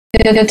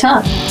Good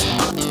talk.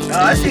 Oh,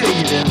 I see what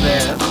you did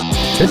there.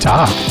 Good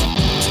talk.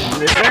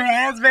 Lift your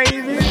hands,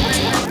 baby.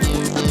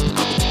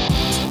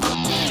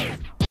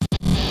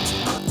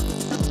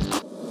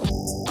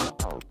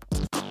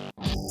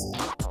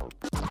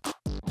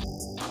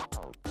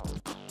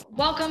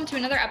 Welcome to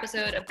another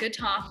episode of Good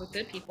Talk with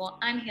Good People.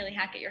 I'm Hailey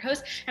Hackett, your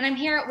host, and I'm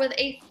here with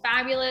a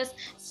fabulous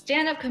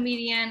stand-up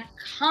comedian,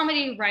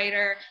 comedy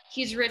writer.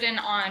 He's written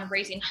on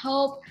Raising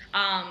Hope,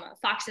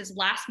 Fox's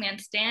Last Man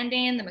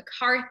Standing, The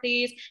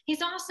McCarthys.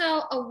 He's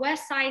also a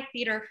West Side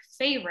Theater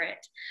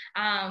favorite.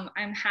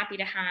 I'm happy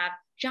to have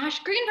Josh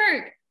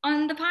Greenberg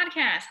on the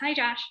podcast. Hi,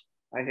 Josh.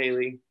 Hi,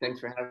 Hailey. Thanks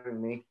for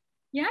having me.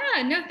 Yeah,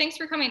 no, thanks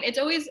for coming. It's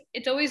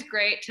always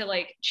great to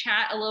like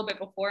chat a little bit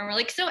before, and we're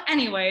like, so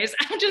anyways,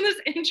 after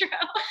this intro.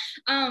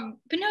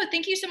 But no,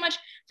 thank you so much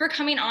for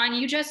coming on.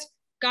 You just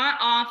got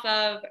off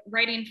of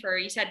writing for,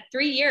 you said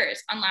 3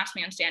 years on Last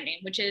Man Standing,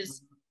 which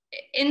is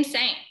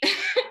insane.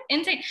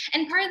 Insane.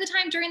 And part of the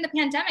time during the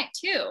pandemic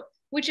too,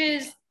 which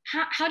is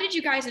how did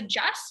you guys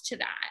adjust to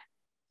that?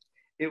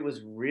 It was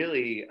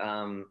really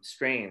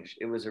strange.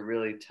 It was a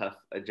really tough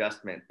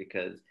adjustment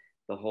because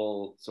the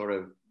whole sort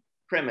of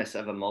premise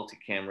of a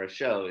multi-camera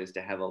show is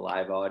to have a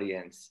live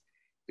audience,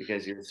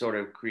 because you're sort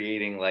of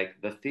creating like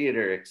the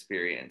theater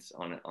experience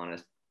on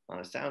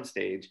a sound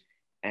stage,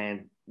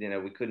 and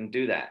we couldn't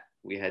do that.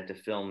 We had to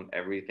film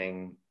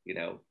everything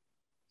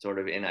sort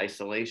of in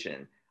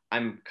isolation.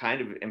 I'm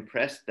kind of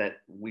impressed that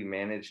we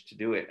managed to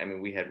do it. I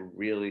mean, we had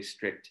really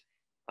strict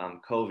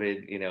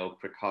COVID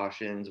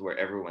precautions where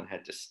everyone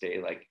had to stay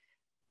like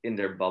in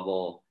their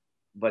bubble,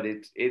 but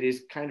it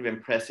is kind of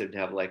impressive to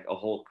have like a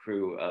whole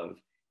crew of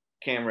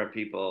camera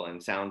people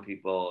and sound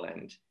people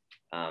and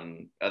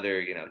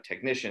other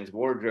technicians,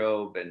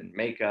 wardrobe and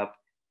makeup,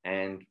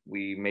 and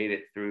we made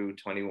it through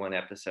 21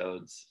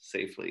 episodes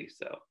safely.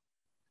 So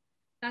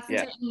that's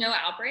insane. No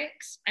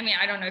outbreaks. I mean,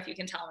 I don't know if you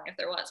can tell me if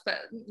there was, but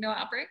no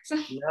outbreaks.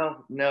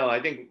 No,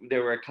 I think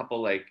there were a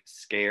couple like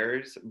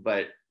scares,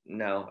 but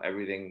no,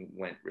 everything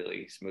went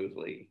really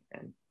smoothly.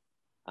 And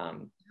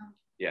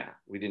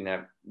we didn't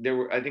have,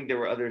 I think there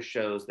were other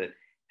shows that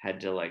had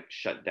to like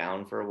shut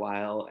down for a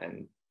while,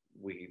 and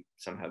we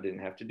somehow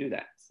didn't have to do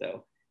that.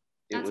 So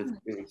it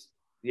was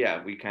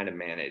we kind of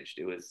managed.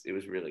 It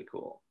was really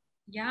cool.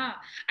 Yeah,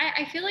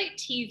 I feel like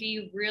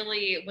TV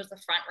really was the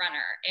front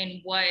runner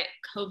in what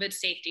COVID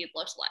safety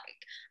looked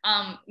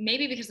like.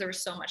 Maybe because there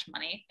was so much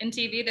money in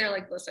TV, they're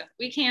like, listen,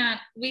 we can't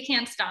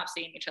stop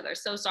seeing each other.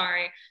 So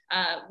sorry,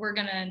 we're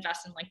gonna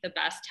invest in like the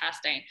best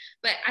testing.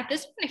 But at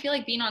this point, I feel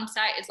like being on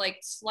set is like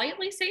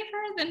slightly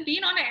safer than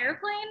being on an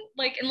airplane,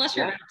 like unless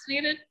you're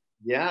vaccinated.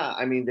 Yeah,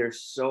 I mean, they're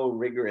so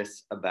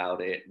rigorous about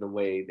it, the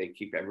way they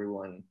keep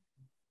everyone,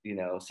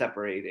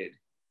 separated.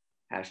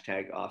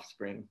 Hashtag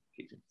offspring.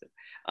 It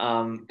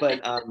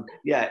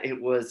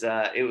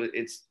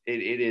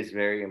is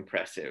very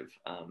impressive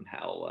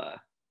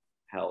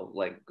how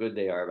like good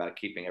they are about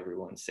keeping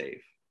everyone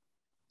safe.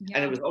 Yeah.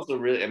 And it was also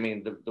really, I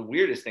mean, the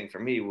weirdest thing for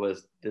me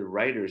was the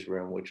writer's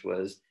room, which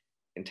was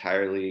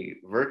entirely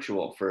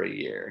virtual for a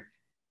year.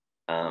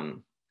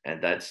 And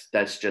that's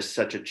just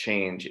such a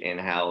change in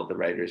how the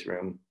writer's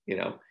room,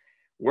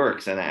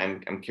 works. And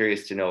I'm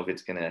curious to know if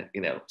it's gonna,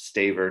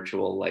 stay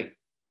virtual like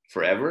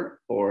forever,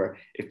 or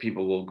if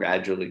people will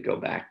gradually go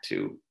back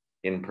to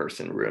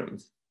in-person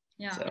rooms.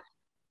 Yeah. So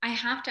I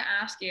have to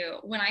ask you,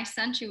 when I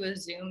sent you a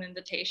Zoom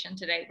invitation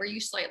today, were you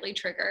slightly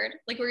triggered?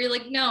 Like, were you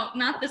like, no,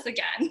 not this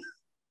again?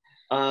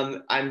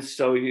 I'm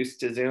so used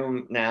to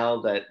Zoom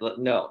now that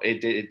no,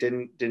 it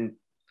didn't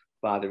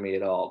bother me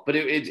at all. But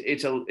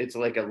it's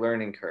like a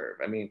learning curve.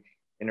 I mean,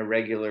 in a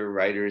regular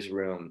writer's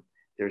room,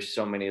 there's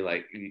so many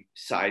like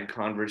side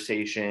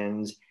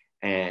conversations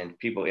and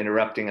people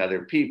interrupting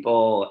other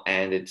people,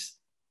 and it's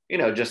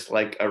just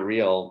like a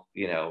real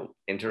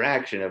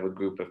interaction of a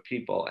group of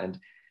people. And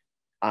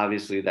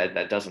obviously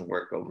that doesn't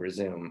work over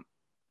Zoom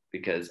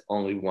because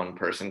only one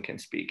person can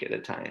speak at a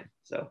time,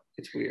 so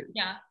it's weird.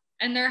 Yeah,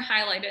 and they're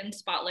highlighted and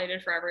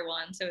spotlighted for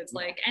everyone, so it's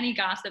like any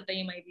gossip that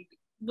you might be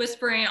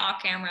whispering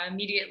off camera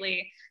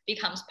immediately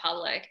becomes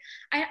public.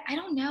 I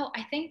don't know,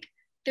 I think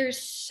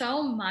there's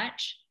so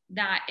much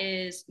that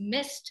is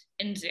missed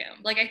in Zoom.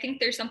 Like, I think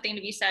there's something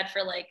to be said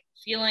for like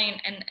feeling,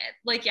 and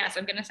like, yes,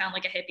 I'm gonna sound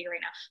like a hippie right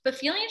now, but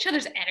feeling each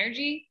other's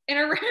energy in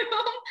a room.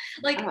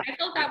 Like, I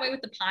felt that way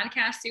with the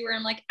podcast too, where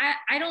I'm like,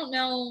 I don't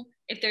know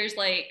if there's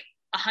like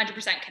 100%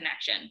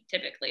 connection.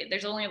 Typically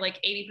there's only like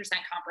 80%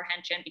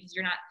 comprehension, because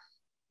you're not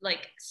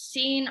like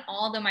seeing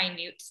all the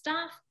minute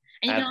stuff,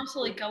 and you can also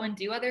like go and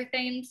do other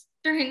things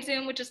during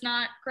Zoom, which is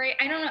not great.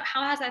 I don't know,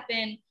 how has that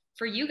been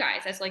for you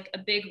guys as like a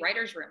big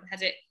writer's room?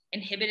 Has it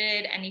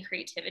inhibited any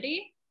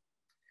creativity?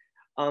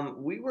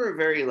 We were a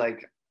very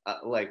like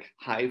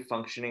high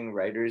functioning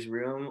writer's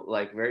room,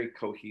 like very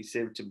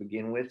cohesive to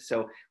begin with.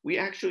 So we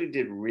actually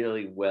did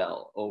really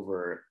well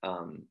over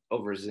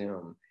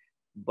Zoom.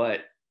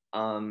 But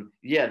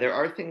there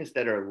are things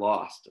that are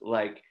lost.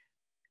 Like,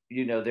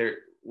 they're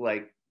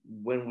like,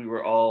 when we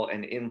were all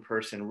an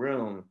in-person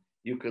room,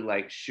 you could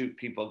like shoot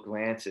people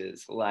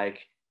glances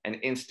like and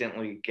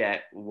instantly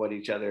get what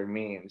each other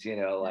means, you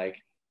know, like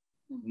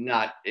Mm-hmm.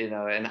 not, you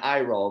know, an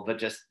eye roll, but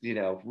just, you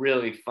know,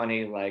 really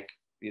funny, like,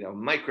 you know,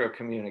 micro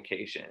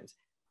communications.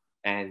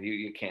 And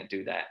you can't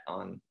do that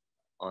on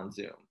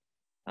Zoom.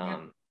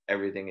 Yeah.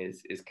 Everything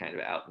is kind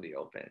of out in the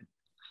open.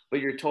 But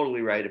you're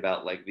totally right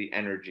about like the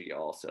energy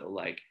also.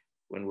 Like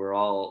when we're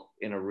all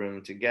in a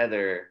room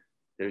together,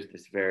 there's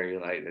this very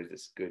like there's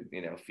this good,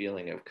 you know,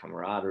 feeling of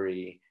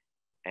camaraderie.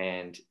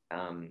 And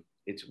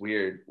it's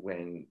weird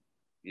when,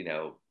 you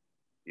know,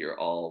 you're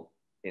all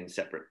in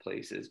separate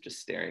places just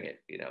staring at,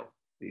 you know,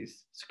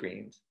 these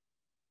screens.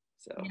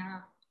 So Yeah,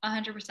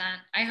 100%.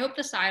 I hope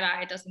the side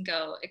eye doesn't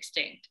go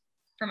extinct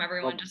from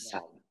everyone. oh Just my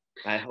God.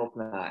 I hope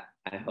not.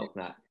 I hope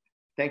not.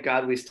 Thank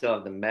God we still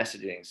have the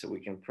messaging so we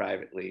can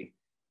privately,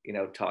 you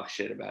know, talk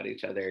shit about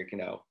each other, you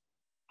know,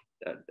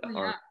 oh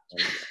on,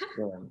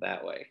 yeah. on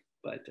that way.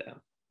 But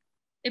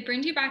It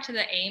brings you back to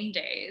the AIM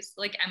days,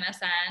 like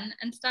MSN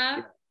and stuff.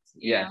 yes,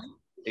 You know,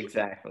 yes,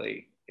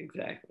 exactly,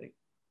 exactly.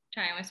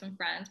 chatting with some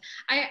friends.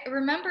 I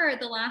remember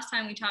the last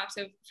time we talked.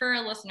 So for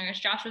our listeners,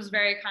 Josh was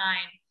very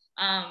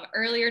kind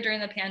earlier during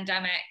the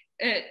pandemic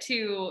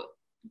to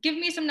give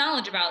me some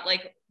knowledge about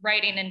like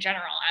writing in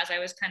general as I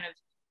was kind of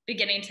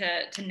beginning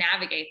to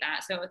navigate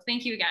that. So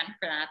thank you again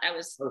for that. That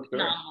was Oh, sure.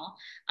 phenomenal.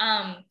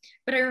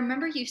 But I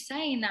remember you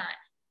saying that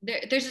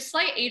there's a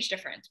slight age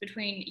difference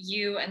between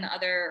you and the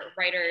other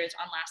writers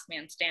on Last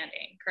Man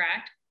Standing,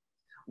 correct?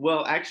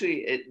 Well,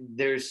 actually,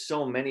 there's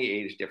so many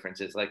age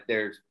differences. Like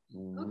there's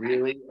Okay.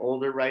 really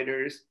older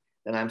writers,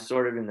 and I'm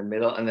sort of in the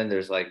middle, and then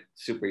there's like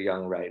super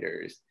young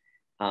writers.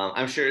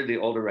 I'm sure the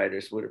older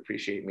writers would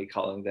appreciate me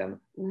calling them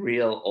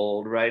real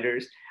old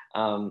writers.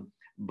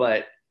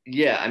 But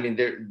yeah, I mean,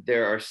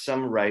 there are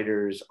some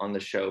writers on the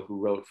show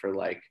who wrote for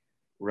like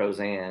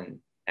Roseanne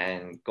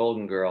and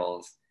Golden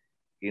Girls,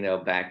 you know,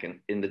 back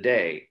in the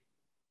day.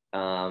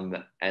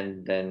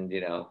 And then,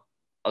 you know,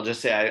 I'll just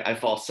say I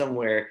fall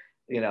somewhere,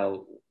 you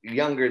know,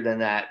 younger than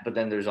that. But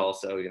then there's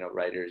also, you know,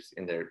 writers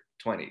in their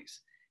 20s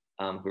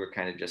who are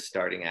kind of just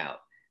starting out.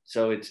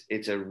 So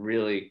it's a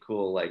really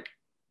cool, like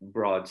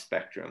broad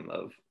spectrum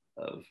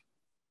of,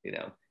 you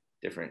know,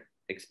 different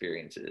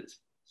experiences.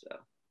 So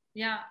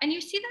Yeah. And you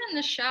see that in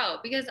the show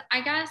because I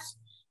guess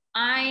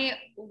I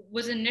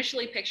was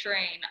initially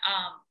picturing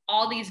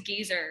all these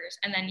geezers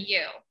and then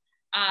you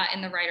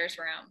in the writer's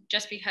room,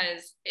 just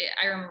because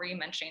I remember you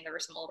mentioning there were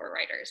some older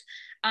writers.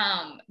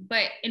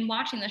 But in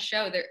watching the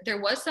show,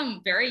 there was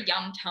some very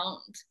young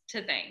tones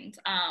to things.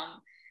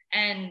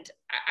 And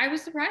I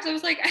was surprised. I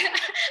was like,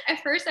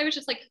 at first, I was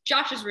just like,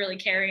 Josh is really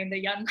carrying the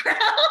young crowd.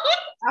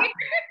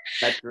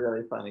 that's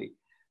really funny.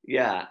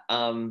 Yeah.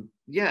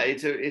 Yeah,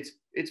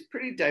 it's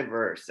pretty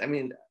diverse. I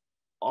mean,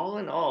 all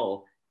in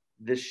all,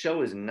 the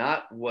show is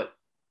not what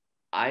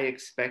I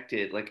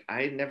expected. Like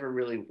I had never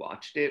really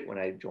watched it when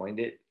I joined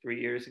it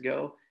 3 years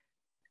ago.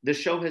 The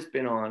show has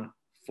been on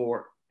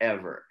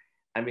forever.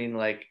 I mean,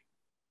 like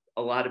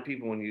a lot of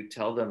people when you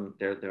tell them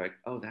they're like,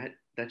 oh,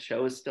 that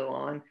show is still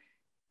on.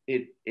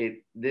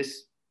 It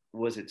this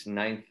was its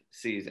ninth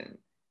season,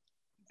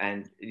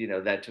 and you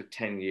know that took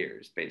 10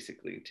 years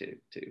basically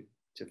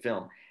to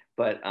film.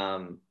 But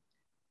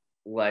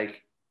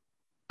like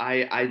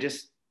I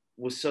just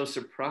was so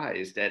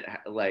surprised at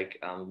like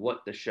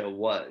what the show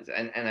was,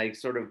 and I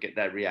sort of get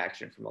that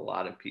reaction from a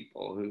lot of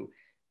people who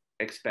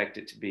expect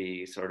it to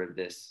be sort of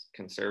this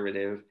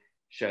conservative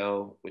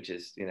show, which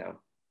is, you know,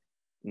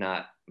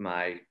 not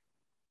my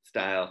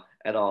style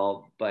at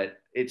all. But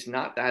it's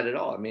not that at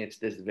all. I mean, it's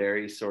this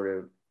very sort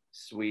of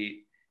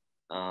sweet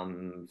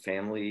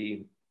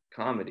family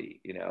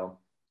comedy, you know,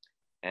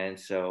 and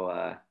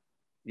so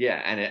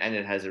yeah, and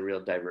it has a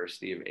real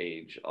diversity of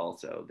age.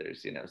 Also,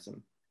 there's, you know,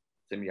 some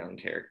young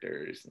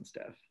characters and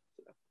stuff.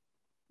 So.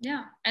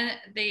 Yeah, and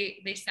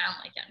they sound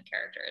like young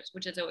characters,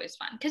 which is always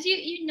fun because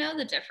you know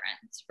the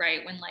difference,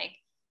 right? When like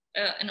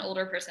an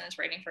older person is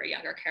writing for a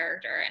younger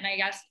character, and I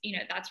guess you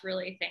know that's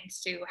really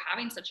thanks to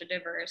having such a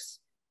diverse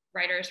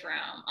writers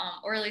room,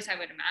 or at least I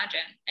would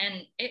imagine.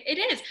 And it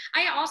is.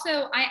 I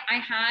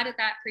had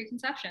that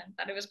preconception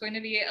that it was going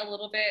to be a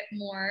little bit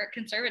more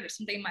conservative,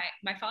 something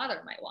my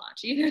father might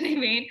watch. You know what I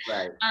mean?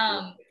 Right.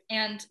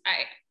 And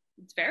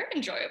it's very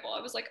enjoyable. I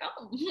was like,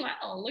 oh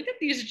wow, look at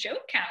these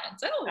joke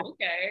counts. Oh,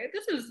 okay,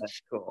 this is That's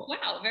cool.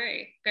 wow,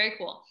 very very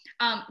cool.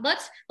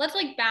 Let's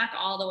like back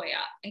all the way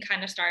up and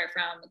kind of start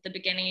from the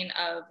beginning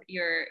of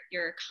your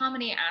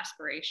comedy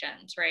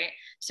aspirations, right?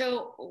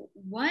 So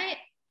what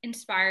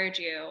inspired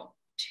you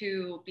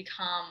to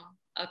become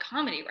a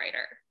comedy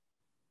writer?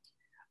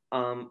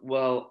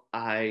 Well,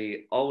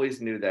 I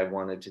always knew that I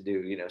wanted to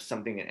do, you know,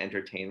 something in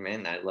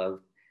entertainment. I love,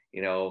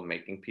 you know,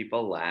 making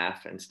people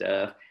laugh and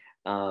stuff.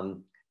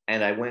 Um,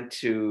 and I went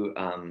to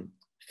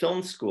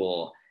film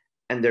school,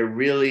 and there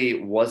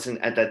really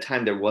wasn't at that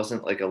time. There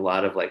wasn't like a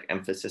lot of like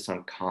emphasis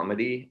on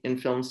comedy in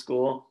film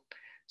school,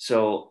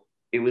 so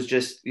it was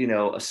just, you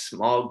know, a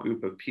small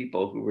group of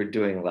people who were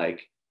doing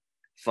like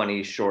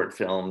funny short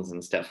films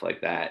and stuff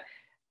like that.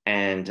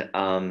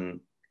 And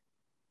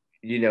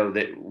you know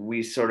that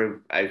we sort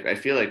of I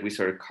feel like we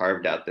sort of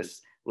carved out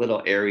this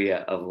little area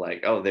of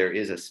like, oh, there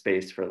is a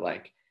space for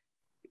like,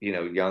 you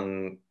know,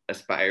 young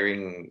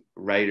aspiring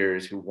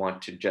writers who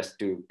want to just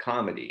do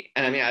comedy.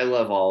 And I mean, I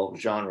love all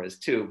genres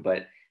too,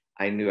 but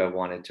I knew I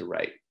wanted to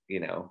write, you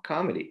know,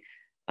 comedy.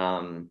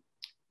 Um,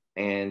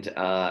 and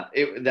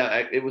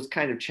it was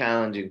kind of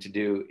challenging to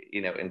do,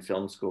 you know, in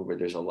film school where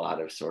there's a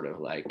lot of sort of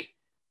like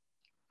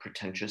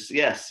pretentious.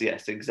 Yes,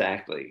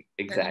 exactly.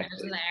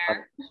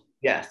 There.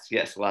 Yes,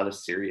 a lot of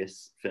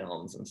serious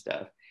films and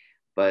stuff.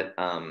 But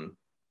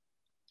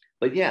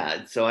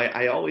yeah, so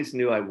I always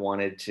knew I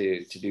wanted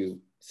to do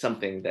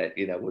something that,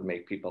 you know, would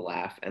make people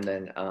laugh. And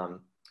then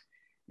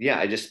yeah,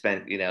 I just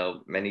spent, you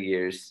know, many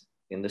years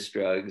in the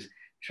Strugs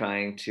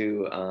trying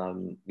to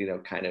you know,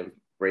 kind of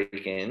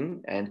break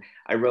in. And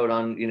I wrote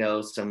on, you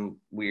know, some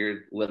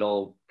weird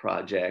little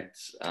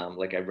projects.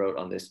 Like I wrote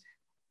on this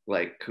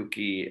like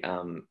kooky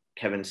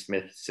Kevin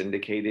Smith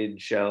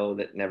syndicated show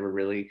that never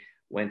really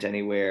went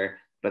anywhere.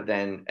 But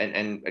then,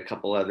 and a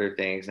couple other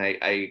things. And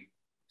I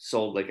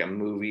sold like a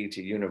movie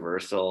to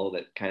Universal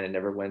that kind of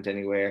never went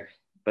anywhere.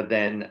 But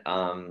then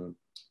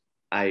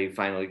I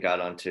finally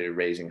got onto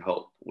Raising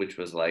Hope, which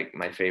was like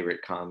my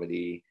favorite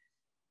comedy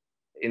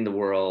in the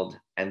world.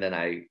 And then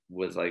I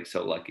was like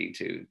so lucky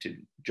to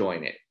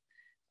join it.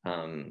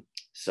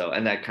 So,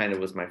 and that kind of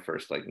was my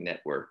first like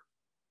network,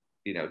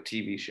 you know,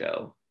 TV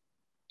show.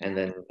 And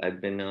then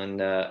I've been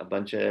on a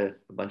bunch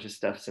of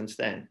stuff since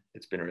then.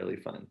 It's been really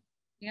fun.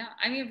 Yeah,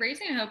 I mean,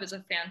 Raising Hope is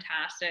a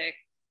fantastic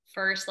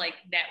first like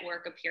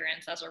network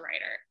appearance as a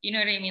writer. You know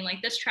what I mean?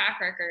 Like this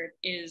track record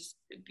is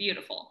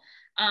beautiful.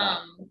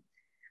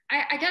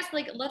 I guess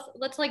like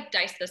let's like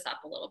dice this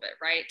up a little bit,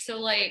 right? So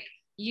like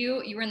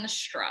you were in the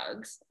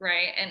Strugs,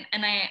 right?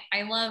 And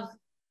I love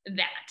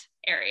that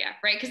area,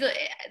 right? Because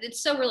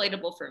it's so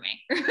relatable for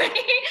me, right?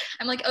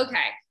 I'm like,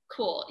 okay,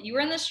 cool. You were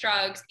in the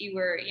Strugs. You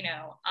were,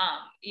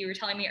 you were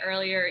telling me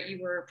earlier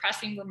you were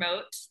pressing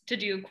remotes to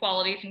do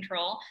quality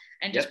control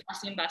and just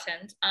pressing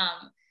buttons,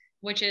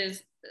 which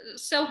is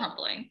so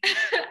humbling,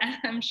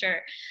 I'm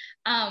sure.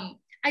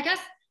 I guess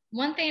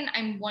one thing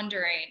I'm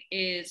wondering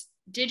is,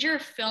 did your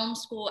film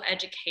school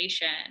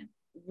education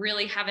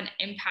really have an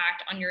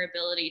impact on your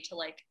ability to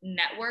like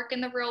network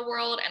in the real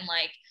world and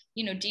like,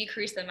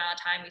 decrease the amount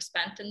of time you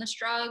spent in the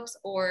Strugs,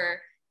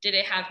 or did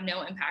it have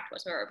no impact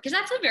whatsoever? Because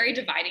that's a very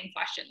dividing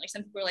question. Like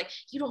some people are like,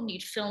 you don't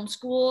need film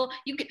school,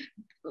 you can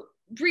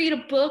read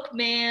a book,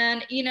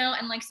 man,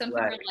 and like some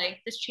people are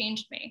like, this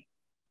changed me.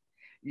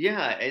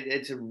 Yeah,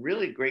 it's a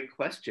really great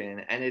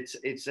question, and it's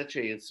such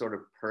a sort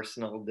of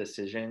personal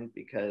decision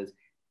because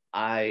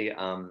I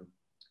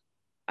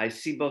I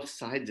see both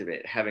sides of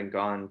it having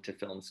gone to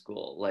film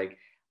school. Like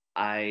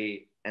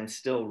I am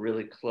still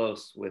really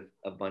close with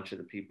a bunch of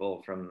the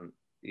people from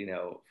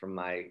from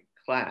my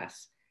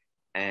class,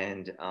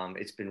 and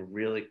it's been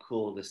really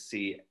cool to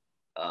see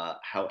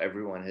how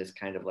everyone has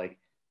kind of like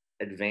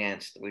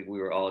advanced. Like we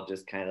were all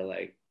just kind of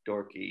like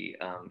dorky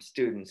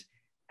students,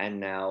 and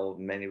now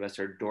many of us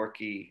are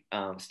dorky,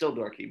 still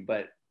dorky,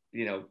 but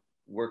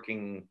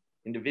working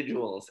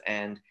individuals.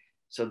 And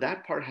so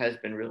that part has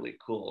been really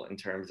cool in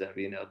terms of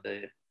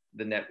the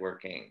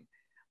networking.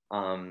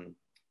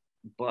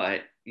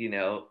 But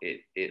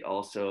it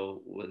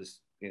also was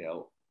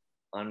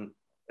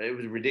it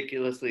was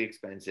ridiculously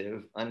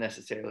expensive,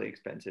 unnecessarily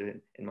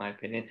expensive in my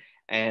opinion.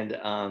 And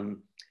I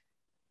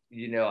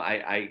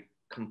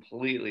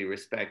completely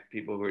respect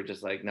people who are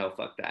just like, no,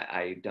 fuck that.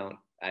 I don't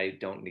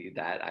need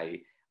that. I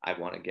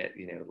want to get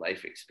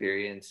life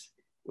experience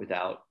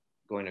without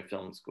going to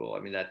film school. I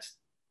mean, that's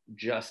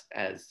just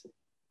as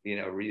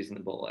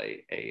reasonable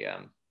a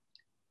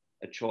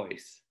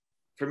choice.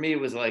 For me, it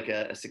was like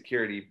a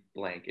security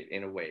blanket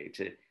in a way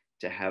to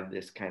have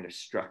this kind of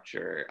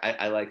structure.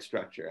 I like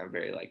structure. I'm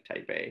very like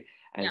type A,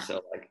 and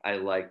so like I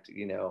liked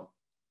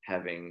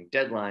having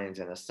deadlines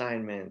and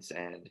assignments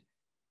and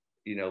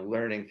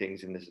learning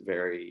things in this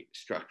very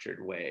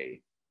structured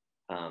way.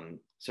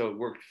 So it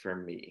worked for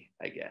me,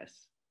 I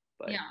guess.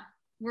 But yeah,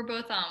 we're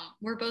both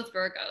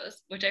Virgos,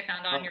 which I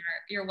found on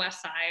your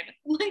West Side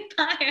like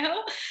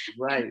bio.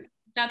 Right. And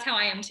that's how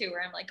I am too,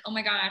 where I'm like, oh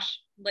my gosh,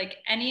 like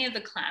any of the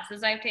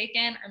classes I've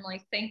taken, I'm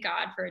like, thank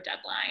God for a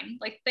deadline.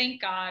 Like,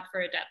 thank God for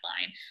a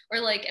deadline.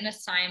 Or like an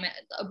assignment,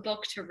 a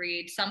book to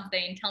read,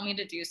 something, tell me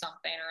to do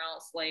something, or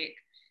else like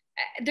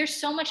there's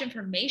so much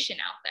information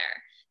out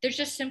there. There's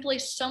just simply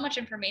so much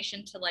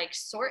information to like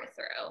sort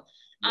through.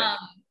 Yeah.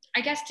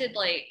 I guess did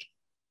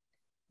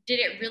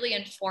it really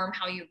inform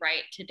how you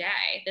write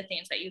today, the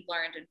things that you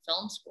learned in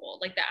film school,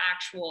 like the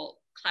actual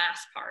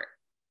class part?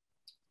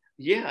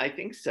 Yeah, I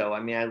think so. I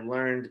mean, I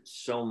learned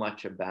so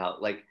much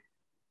about, like,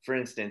 for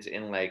instance,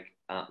 in like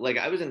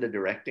I was in the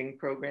directing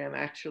program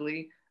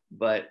actually,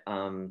 but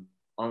on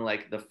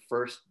like the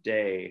first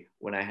day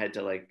when I had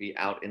to like be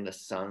out in the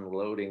sun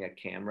loading a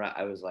camera,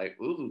 I was like,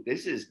 ooh,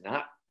 this is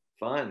not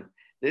fun.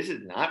 This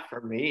is not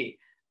for me.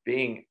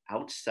 Being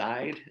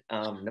outside,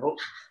 nope,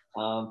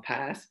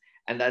 pass.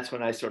 And that's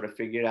when I sort of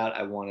figured out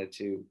I wanted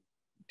to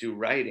do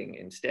writing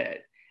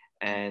instead.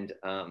 And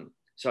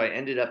so I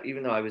ended up,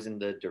 even though I was in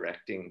the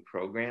directing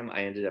program,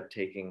 I ended up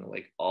taking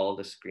like all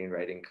the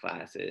screenwriting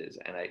classes,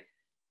 and I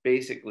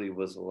basically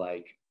was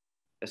like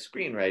a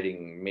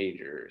screenwriting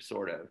major,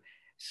 sort of.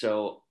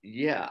 So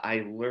yeah,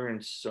 I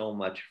learned so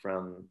much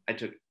from, I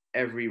took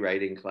every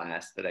writing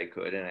class that I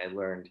could, and I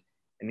learned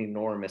an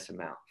enormous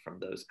amount from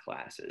those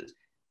classes.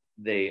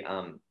 They,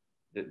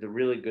 the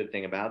really good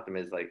thing about them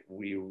is like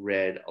we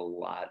read a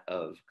lot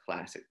of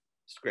classic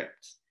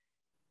scripts.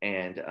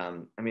 And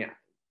I mean,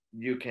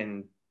 you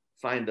can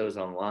find those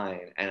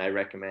online, and I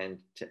recommend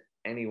to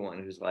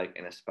anyone who's like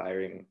an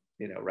aspiring,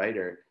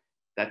 writer,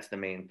 that's the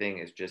main thing,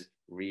 is just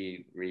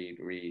read, read,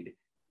 read.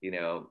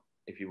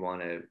 If you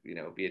want to,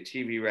 be a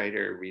TV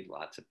writer, read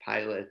lots of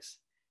pilots.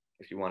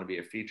 If you want to be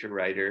a feature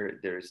writer,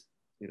 there's,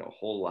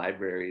 whole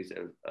libraries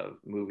of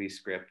movie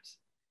scripts.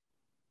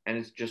 And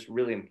it's just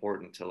really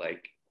important to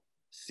like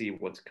see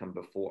what's come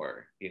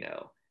before.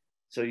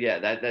 So yeah,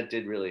 that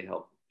did really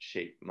help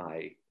shape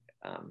my,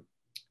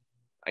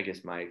 I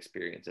guess, my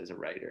experience as a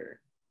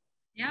writer.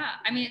 Yeah,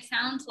 I mean, it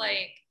sounds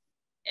like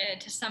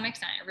to some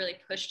extent it really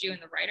pushed you in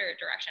the writer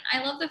direction.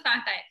 I love the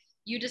fact that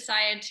you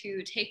decided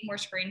to take more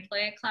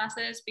screenplay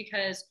classes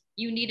because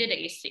you needed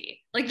AC.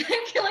 Like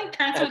I feel like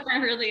that's what that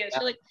really is.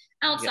 You're like,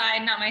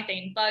 outside, not my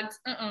thing. Bugs,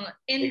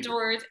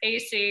 indoors,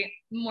 AC,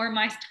 more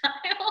my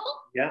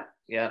style.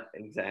 Yeah,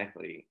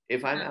 exactly.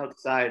 If I'm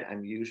outside,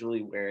 I'm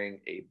usually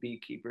wearing a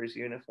beekeeper's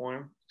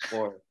uniform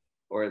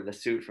or the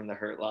suit from the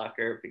Hurt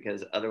Locker,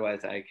 because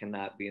otherwise I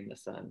cannot be in the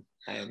sun.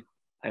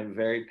 I'm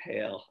very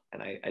pale,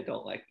 and I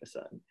don't like the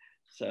sun.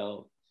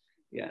 So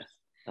yes.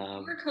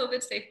 You were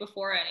COVID safe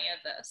before any of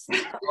this.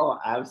 Oh,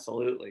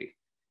 absolutely.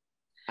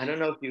 I don't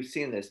know if you've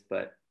seen this,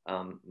 but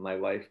my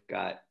wife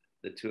got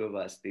the two of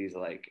us these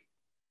like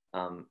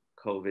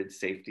COVID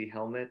safety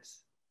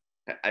helmets.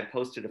 I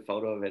posted a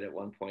photo of it at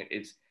one point.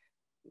 It's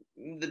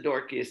the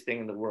dorkiest thing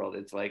in the world.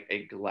 It's like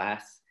a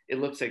glass. It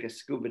looks like a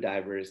scuba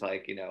diver's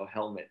like,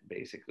 helmet,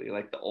 basically,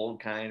 like the old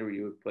kind where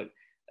you would put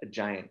a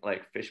giant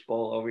like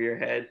fishbowl over your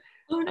head.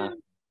 Oh no.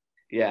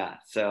 Yeah.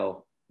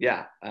 So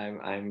yeah,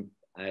 I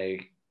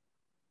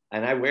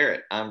wear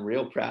it. I'm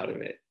real proud of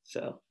it.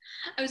 So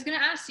I was gonna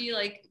ask you,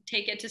 like,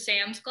 take it to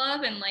Sam's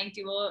Club and like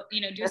do a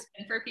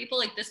spin for people.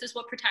 Like, this is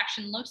what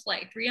protection looks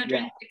like,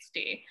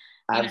 360.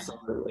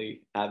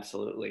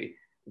 Absolutely.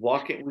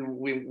 Walking,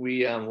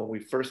 we when we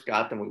first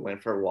got them, we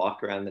went for a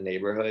walk around the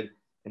neighborhood,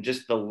 and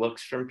just the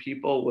looks from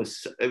people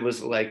was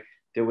like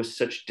there was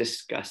such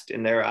disgust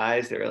in their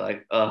eyes. They were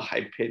like, "Oh,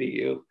 I pity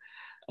you,"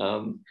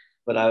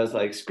 but I was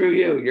like, "Screw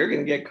you! You're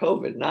gonna get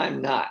COVID, and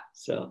I'm not."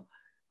 So,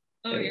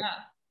 anyway,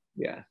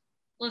 yeah.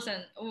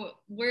 Listen,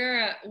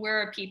 we're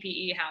a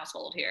PPE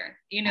household here.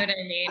 You know what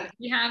I mean?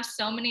 We have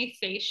so many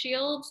face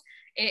shields.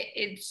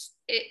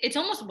 It's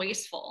almost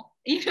wasteful.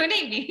 You know what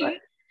I mean? Right.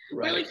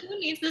 We're like, who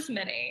needs this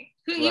many?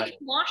 You can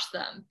wash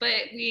them,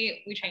 but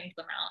we change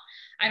them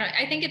out.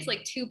 I think it's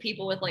like two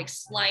people with like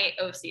slight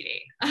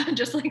OCD,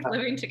 just like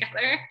living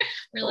together.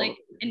 We're like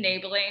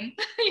enabling,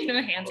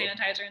 hand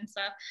sanitizer and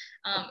stuff.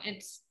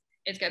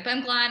 It's good, but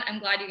I'm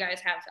glad you guys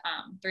have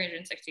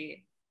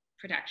 360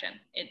 protection.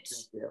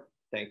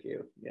 Thank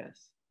you.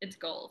 Yes. It's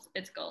goals.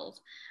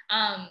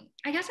 I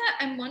guess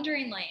I'm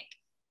wondering, like,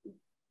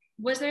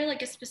 was there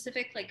like a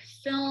specific like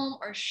film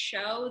or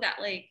show that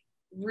like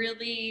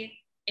really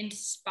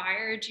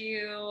inspired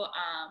you,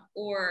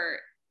 or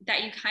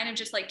that you kind of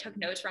just like took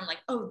notes from, like,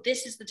 oh,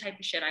 this is the type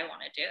of shit I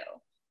want to do,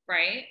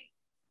 right?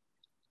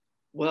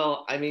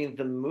 Well, I mean,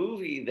 the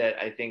movie that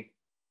I think,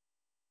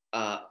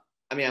 I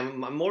mean,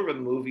 I'm more of a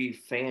movie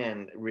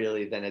fan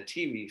really than a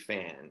TV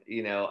fan.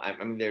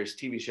 I mean, there's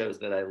TV shows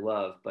that I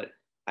love, but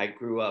I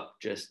grew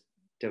up just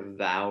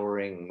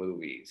devouring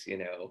movies.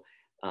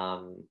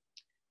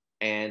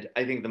 And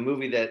I think the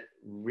movie that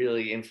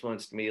really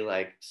influenced me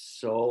like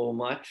so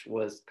much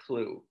was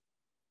Clue.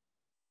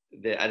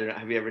 I don't know.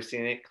 Have you ever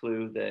seen it?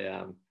 Clue.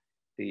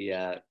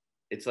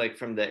 It's like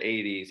from the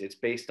 80s. It's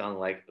based on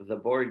like the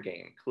board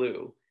game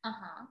Clue.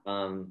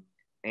 And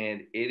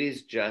it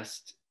is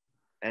just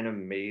an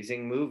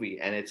amazing movie.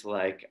 And it's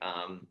like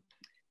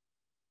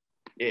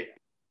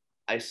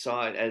I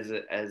saw it as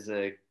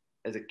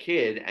a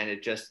kid, and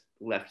it just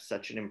left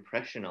such an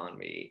impression on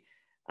me.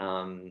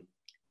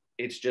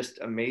 It's just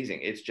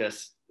amazing. It's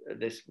just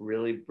this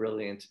really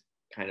brilliant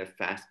kind of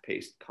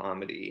fast-paced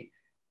comedy,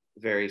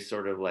 very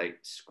sort of like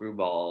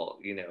screwball,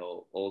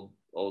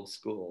 old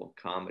school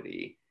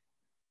comedy,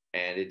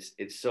 and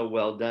it's so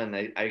well done.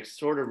 I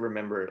sort of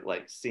remember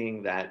like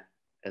seeing that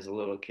as a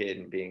little kid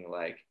and being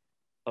like,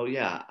 oh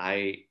yeah,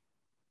 I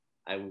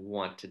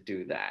want to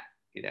do that.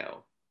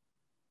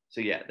 So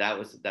yeah, that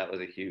was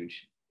a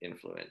huge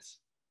influence.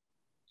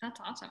 That's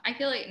awesome. I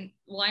feel like,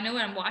 well, I know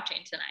what I'm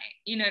watching tonight.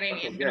 You know what I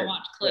mean? I'm gonna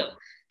watch Clue, Yeah.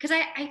 because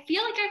I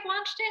feel like I've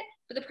watched it,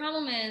 but the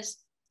problem is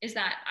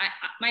that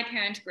my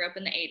parents grew up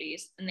in the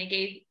 80s, and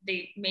they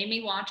made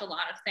me watch a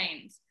lot of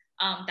things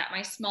that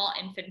my small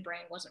infant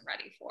brain wasn't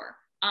ready for,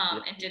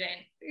 and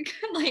didn't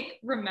like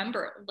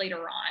remember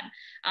later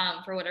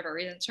on, for whatever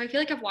reason. So I feel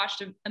like I've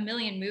watched a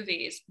million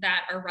movies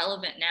that are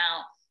relevant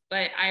now,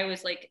 but I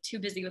was like too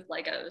busy with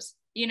Legos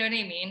You know what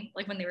I mean?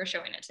 Like when they were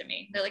showing it to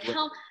me, they're like,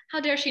 how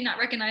dare she not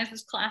recognize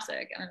this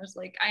classic? And I was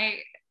like,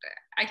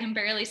 I can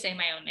barely say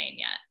my own name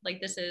yet.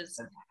 Like this is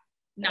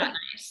not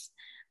nice.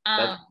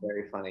 That's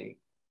very funny.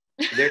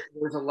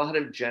 There's a lot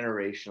of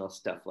generational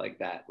stuff like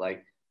that.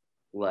 Like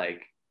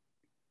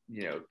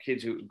you know,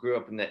 kids who grew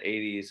up in the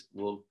 80s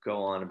will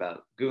go on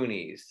about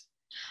Goonies.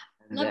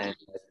 And Love then,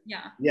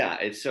 yeah. yeah,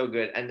 it's so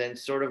good. And then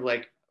sort of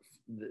like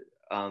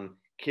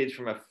kids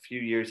from a few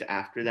years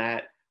after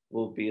that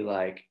will be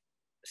like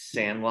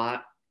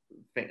Sandlot.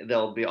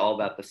 They'll be all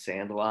about the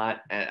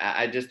Sandlot. And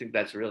I just think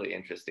that's really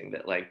interesting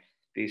that like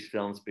these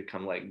films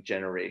become like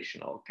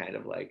generational kind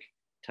of like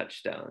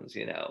touchstones,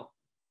 you know?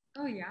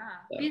 Oh yeah,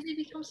 So, because they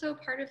become so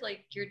part of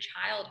like your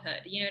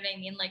childhood. You know what I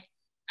mean? Like,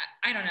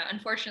 I don't know.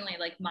 Unfortunately,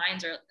 like mine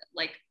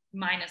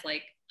is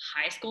like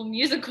High School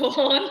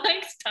Musical and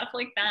like stuff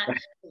like that,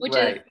 which is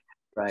right,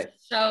 right.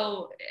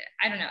 so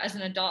I don't know. As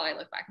an adult, I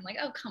look back, I'm like,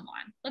 oh come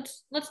on,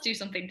 let's do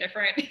something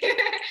different. But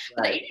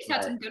the Right, 80s had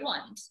right. some good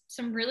ones,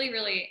 some really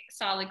really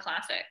solid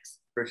classics.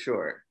 For You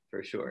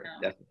sure,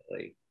 know?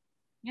 definitely.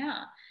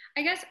 Yeah.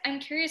 I guess I'm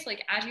curious,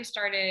 like, as you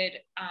started,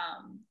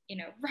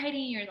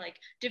 writing, you're like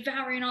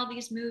devouring all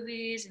these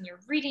movies and you're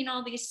reading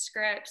all these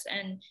scripts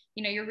and,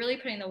 you're really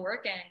putting the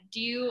work in.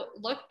 Do you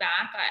look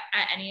back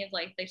at any of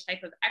like the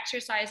type of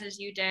exercises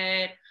you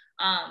did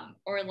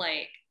or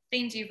like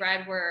things you've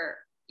read where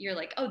you're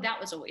like, oh, that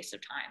was a waste of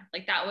time.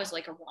 Like that was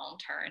like a wrong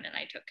turn and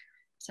I took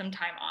some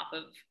time off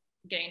of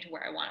getting to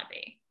where I want to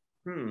be.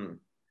 Hmm.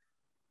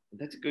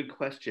 That's a good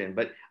question,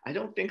 but I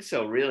don't think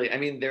so, really. I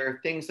mean, there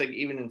are things like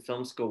even in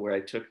film school where I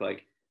took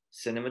like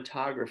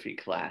cinematography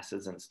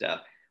classes and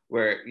stuff,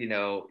 where, you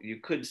know,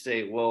 you could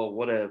say, well,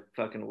 what a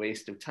fucking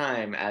waste of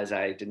time as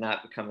I did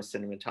not become a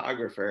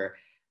cinematographer.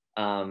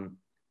 Um,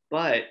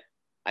 but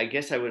I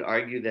guess I would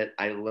argue that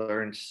I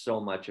learned so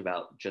much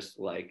about just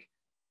like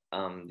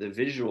the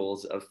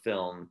visuals of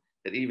film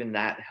that even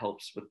that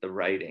helps with the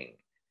writing.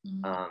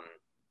 Mm-hmm. Um,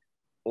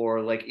 or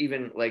like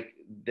even like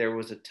there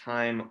was a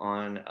time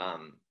on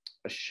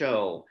a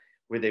show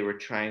where they were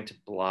trying to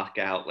block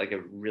out like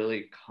a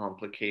really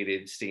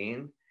complicated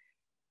scene,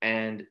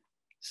 and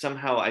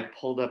somehow I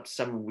pulled up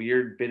some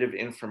weird bit of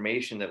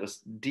information that was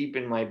deep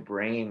in my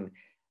brain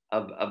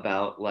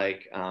about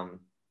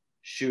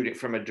shooting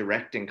from a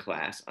directing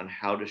class on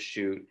how to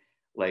shoot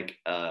like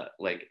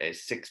a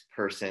 6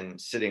 person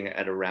sitting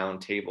at a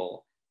round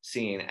table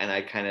scene, and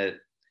I kind of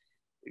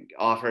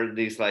offered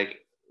these like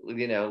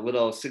you know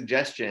little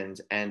suggestions,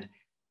 and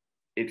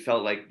it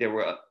felt like there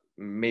were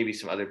maybe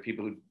some other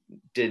people who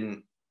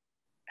didn't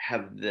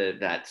have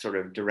that sort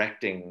of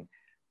directing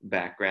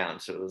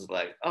background, so it was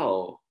like,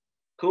 oh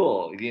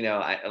cool, you know,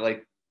 I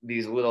like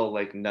these little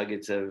like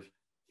nuggets of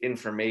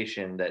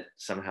information that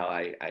somehow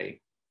I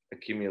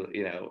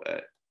accumulate,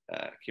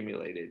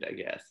 accumulated, I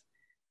guess.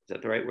 Is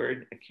that the right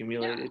word? Yeah.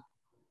 Accumulated.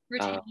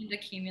 Retained,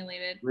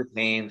 accumulated.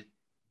 Retained,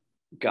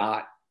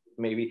 got,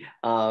 maybe.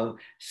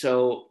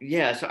 So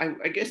yeah, so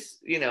I guess,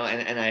 you know,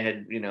 and I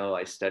had, you know,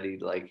 I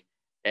studied like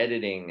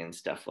editing and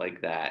stuff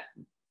like that,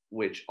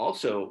 which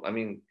also, I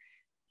mean,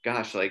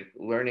 gosh, like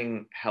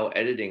learning how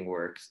editing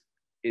works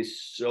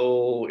is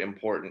so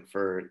important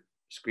for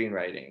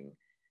screenwriting,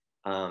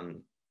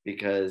 um,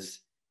 because,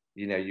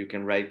 you know, you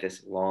can write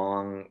this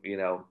long, you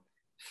know,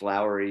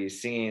 flowery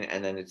scene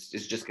and then it's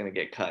just going to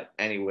get cut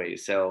anyway.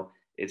 So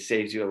it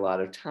saves you a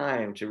lot of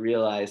time to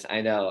realize,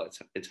 I know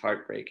it's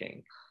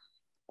heartbreaking.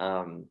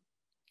 Um,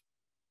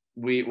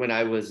 we when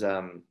I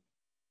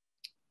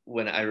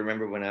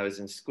remember when I was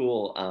in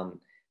school,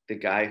 the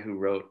guy who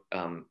wrote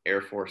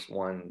Air Force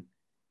One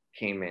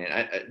came in.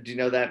 Do you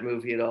know that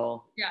movie at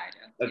all? Yeah, I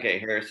do. Okay, Yeah.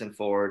 Harrison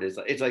Ford is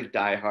it's like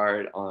Die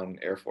Hard on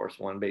Air Force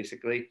One,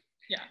 basically.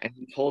 Yeah. And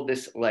he told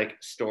this like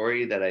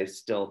story that I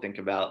still think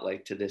about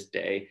like to this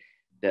day.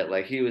 That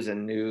like he was a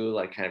new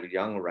like kind of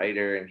young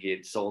writer and he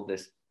had sold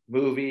this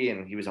movie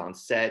and he was on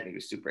set and he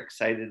was super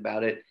excited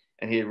about it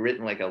and he had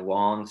written like a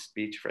long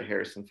speech for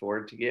Harrison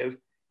Ford to give,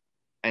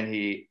 and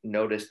he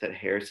noticed that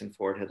Harrison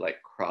Ford had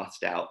like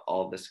crossed out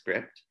all the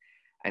script,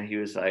 and he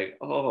was like,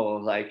 oh,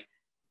 like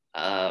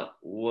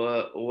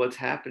what's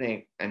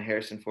happening? And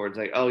Harrison Ford's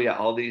like, oh yeah,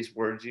 all these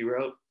words you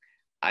wrote,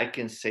 I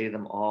can say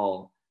them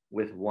all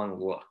with one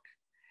look.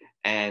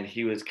 And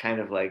he was kind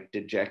of like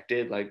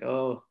dejected, like,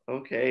 oh,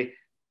 okay.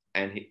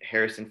 And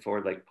Harrison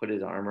Ford like put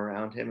his arm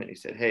around him and he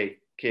said, hey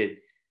kid,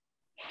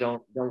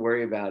 don't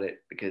worry about it,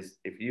 because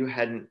if you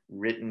hadn't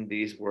written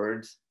these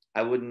words,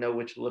 I wouldn't know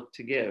which look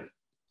to give.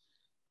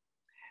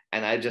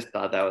 And I just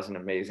thought that was an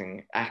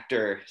amazing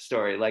actor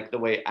story, like the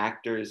way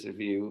actors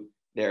view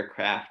their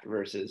craft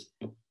versus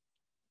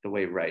the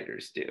way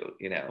writers do,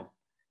 you know.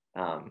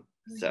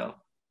 So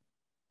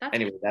That's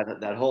anyway,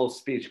 that whole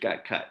speech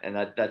got cut, and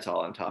that's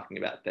all I'm talking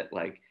about. That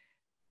like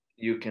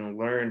you can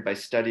learn by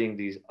studying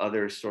these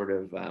other sort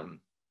of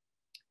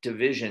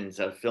divisions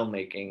of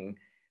filmmaking.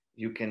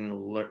 You can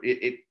learn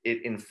it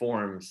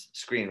informs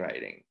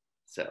screenwriting.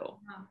 So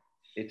wow.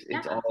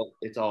 Yeah.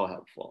 it's all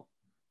helpful.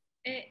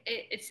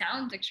 It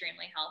sounds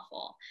extremely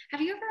helpful. Have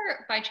you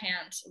ever, by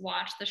chance,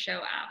 watched the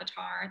show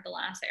Avatar: The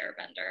Last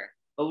Airbender?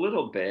 A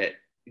little bit.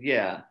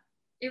 Yeah.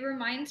 It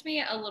reminds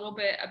me a little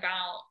bit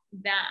about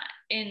that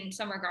in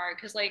some regard,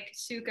 because like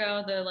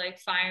Suko, the like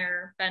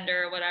fire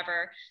bender or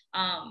whatever,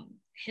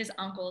 his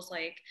uncle's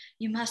like,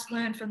 you must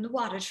learn from the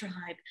water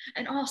tribe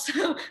and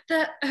also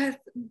the earth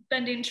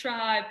bending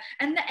tribe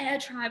and the air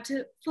tribe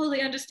to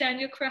fully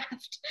understand your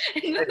craft.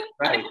 And the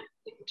Right.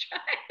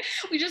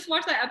 we just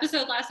watched that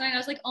episode last night and I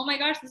was like, oh my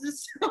gosh, this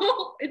is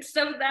so, it's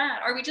so that.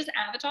 Are we just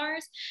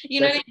avatars?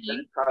 You know what I That's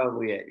mean?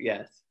 probably it.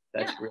 Yes.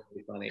 Yeah. That's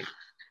really funny.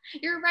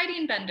 You're a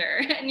writing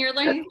bender and you're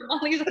learning from all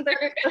these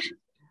other.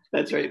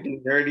 That's right. The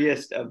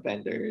nerdiest of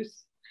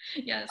benders.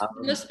 Yes, the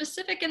Um, most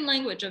specific in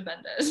language of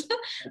bendas.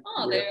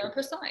 Oh, really, they are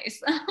precise.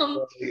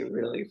 really,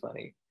 really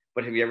funny.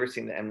 But have you ever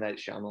seen the M. Night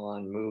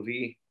Shyamalan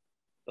movie,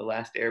 The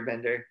Last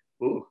Airbender?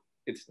 Ooh,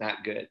 it's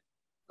not good.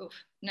 Oof,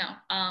 no,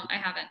 I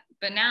haven't.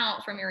 But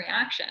now, from your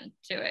reaction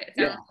to it, it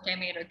Yeah. sounds like I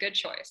made a good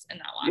choice in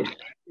not Yeah. watching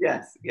it.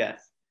 Yes,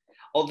 yes.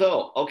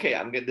 Although, okay,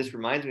 I'm good. This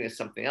reminds me of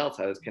something else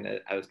I was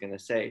gonna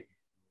say.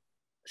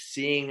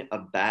 Seeing a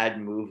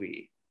bad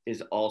movie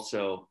is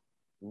also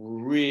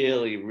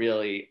really,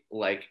 really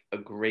like a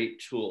great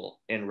tool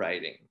in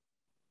writing.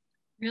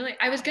 Really,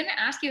 I was going to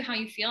ask you how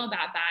you feel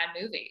about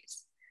bad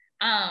movies.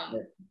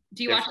 Um,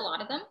 do you watch a lot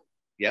of them?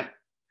 Yep.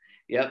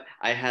 Yep.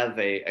 I have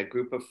a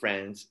group of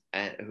friends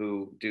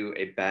who do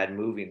a bad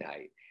movie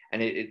night.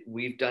 And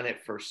we've done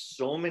it for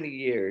so many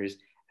years.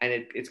 And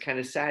it's kind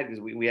of sad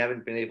because we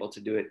haven't been able to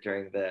do it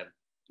during the,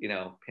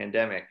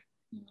 pandemic.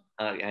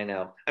 I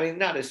know. I mean,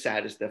 not as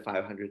sad as the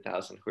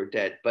 500,000 who are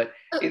dead, but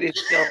it is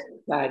still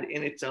sad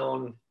in its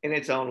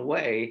own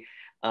way.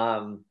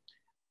 Um,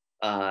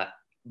 uh,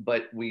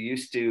 but we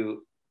used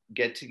to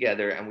get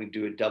together and we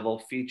do a double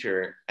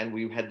feature, and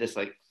we had this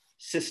like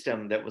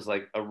system that was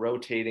like a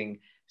rotating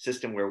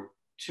system where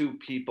two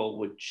people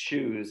would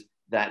choose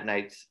that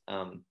night's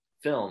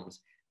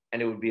films,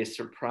 and it would be a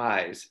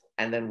surprise,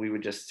 and then we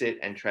would just sit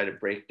and try to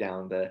break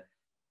down the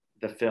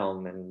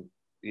film and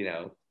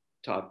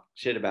talk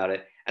shit about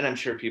it. And I'm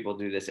sure people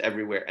do this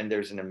everywhere. And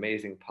there's an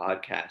amazing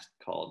podcast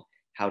called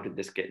How Did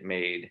This Get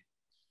Made,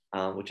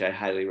 which I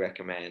highly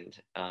recommend,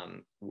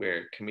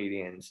 where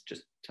comedians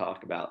just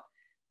talk about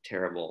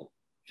terrible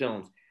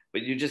films.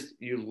 But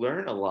you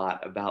learn a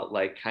lot about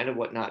like kind of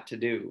what not to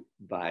do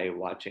by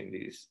watching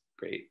these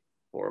great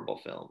horrible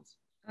films.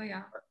 Oh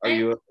yeah. Are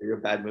you a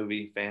bad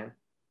movie fan?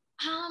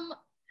 Um,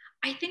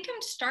 I think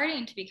I'm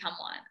starting to become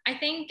one. I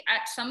think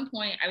at some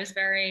point I was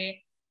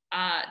very,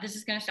 this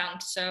is going to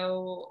sound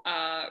so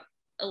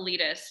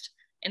elitist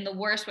in the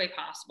worst way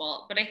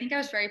possible, but I think I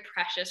was very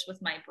precious with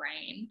my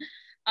brain.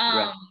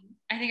 Right. Um,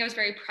 I think I was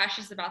very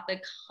precious about the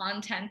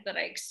content that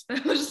I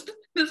exposed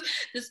this,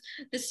 this,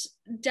 this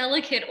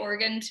delicate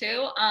organ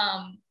to.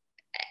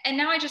 And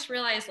now I just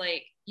realize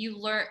like you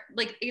learn,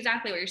 like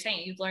exactly what you're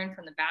saying, you've learned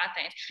from the bad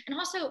things. And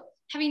also,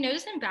 have you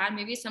noticed in bad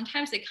movies,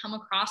 sometimes they come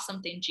across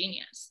something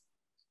genius,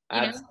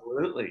 you know?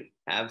 Absolutely.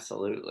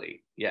 Absolutely.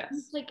 It's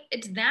Yes. like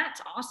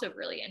that's also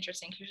really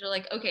interesting because you're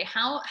like, okay,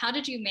 how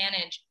did you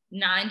manage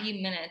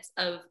 90 minutes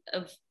of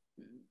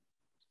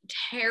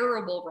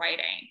terrible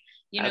writing,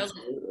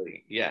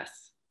 Absolutely.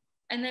 Yes.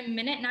 and then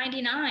minute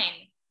 99,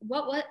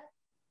 what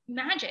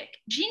magic,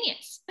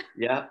 genius.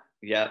 Yep,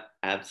 yep,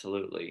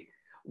 absolutely.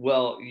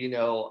 Well,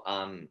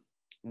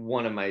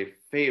 one of my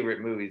favorite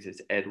movies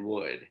is Ed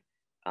Wood,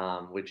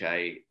 which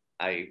I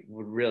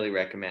would really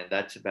recommend.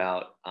 That's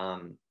about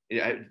are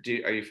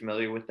you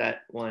familiar with that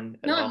one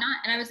at No, I'm all? not.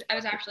 And I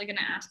was actually going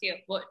to ask you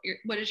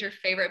what is your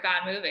favorite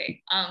bad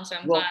movie? So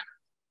I'm glad. Well,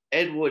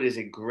 Ed Wood is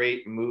a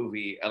great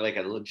movie, like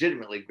a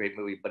legitimately great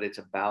movie, but it's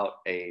about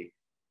a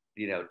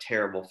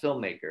terrible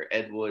filmmaker.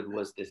 Ed Wood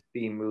was this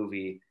B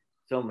movie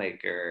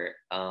filmmaker,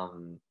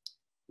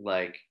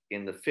 like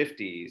in the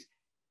 50s,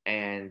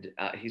 and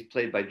he's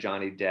played by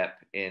Johnny Depp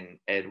in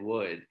Ed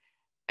Wood.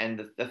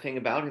 And the thing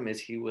about him is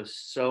he was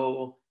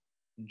so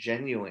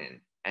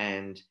genuine,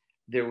 and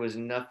there was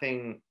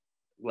nothing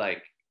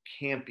like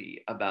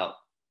campy about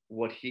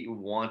what he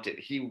wanted.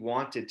 He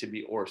wanted to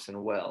be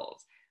Orson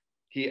Welles.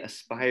 He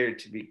aspired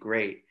to be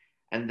great.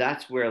 And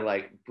that's where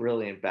like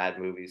brilliant bad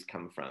movies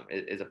come from,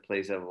 is a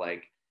place of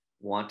like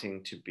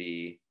wanting to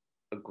be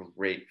a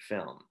great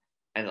film.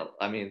 And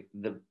I mean,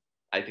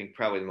 I think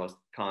probably the most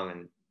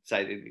common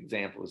cited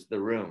example is The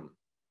Room,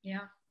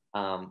 Yeah,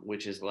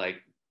 which is like,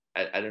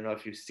 I don't know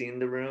if you've seen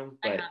The Room,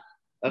 I but have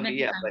okay, many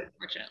yeah, times, but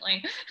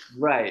unfortunately.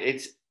 right,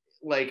 it's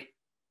like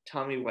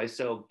Tommy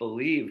Wiseau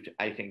believed,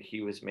 I think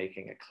he was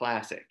making a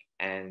classic,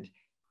 and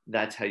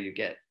that's how you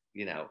get,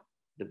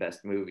 the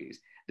best movies.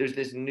 There's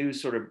this new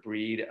sort of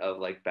breed of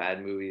like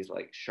bad movies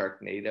like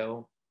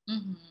Sharknado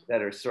Mm-hmm.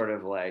 that are sort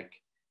of like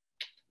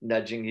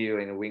nudging you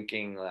and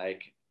winking,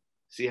 like,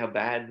 see how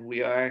bad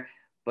we are.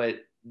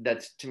 But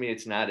that's, to me,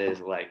 it's not as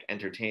like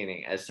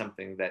entertaining as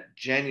something that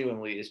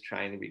genuinely is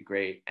trying to be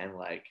great and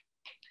like,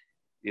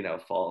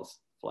 falls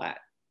flat.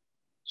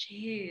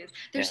 Jeez,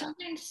 there's Yeah.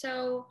 something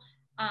so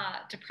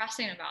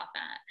depressing about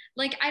that.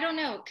 Like, I don't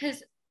know,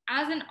 because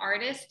as an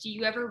artist, do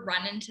you ever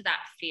run into that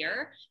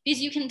fear?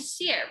 Because you can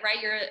see it, right?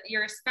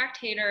 You're a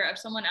spectator of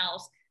someone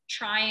else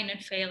trying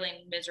and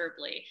failing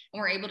miserably, and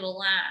we're able to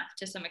laugh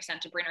to some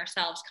extent to bring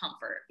ourselves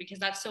comfort because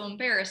that's so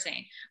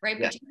embarrassing, right?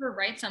 Yeah. But do you ever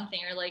write something,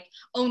 you're like,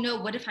 oh no,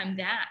 what if I'm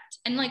that?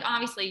 And like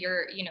obviously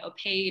you're, you know, a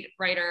paid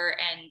writer,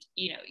 and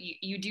you know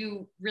you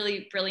do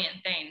really brilliant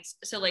things,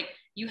 so like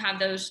you have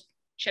those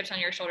chips on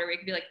your shoulder where you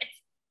can be like,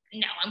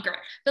 no, I'm great.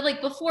 But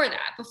like before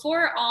that,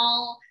 before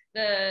all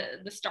the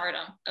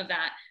stardom of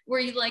that, were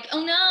you like,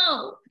 oh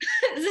no,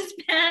 is this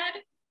bad?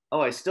 Oh,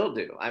 I still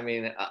do. I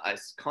mean, I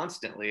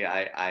constantly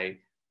I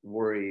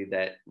worry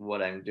that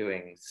what I'm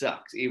doing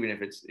sucks, even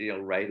if it's, you know,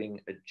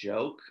 writing a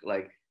joke,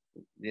 like,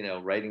 you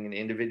know, writing an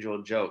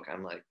individual joke.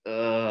 I'm like,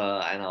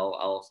 and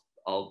I'll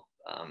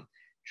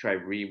try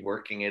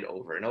reworking it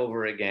over and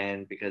over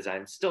again because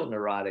I'm still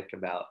neurotic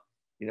about,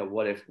 you know,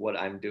 what if what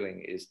I'm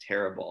doing is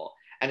terrible.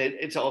 And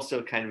it's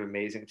also kind of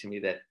amazing to me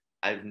that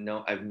I've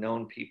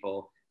known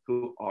people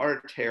who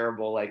are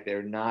terrible, like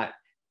they're not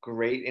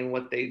great in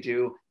what they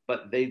do,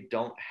 but they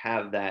don't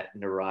have that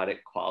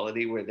neurotic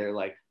quality where they're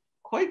like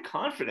quite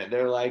confident.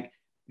 They're like,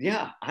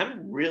 yeah,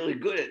 I'm really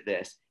good at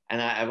this.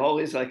 And I've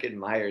always like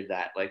admired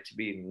that, like to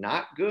be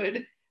not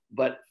good,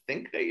 but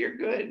think that you're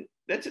good.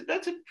 That's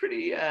a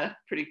pretty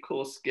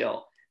cool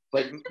skill.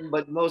 But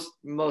most,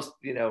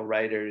 you know,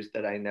 writers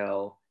that I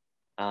know,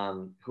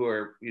 who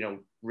are, you know,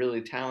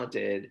 really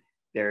talented,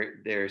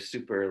 they're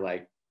super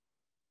like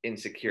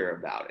insecure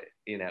about it,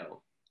 you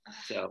know.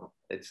 So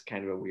it's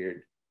kind of a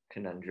weird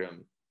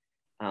conundrum.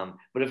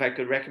 But if I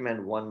could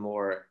recommend one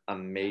more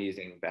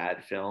amazing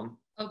bad film,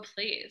 Oh,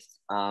 please.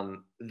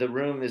 The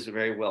Room is a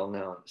very well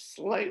known,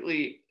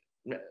 slightly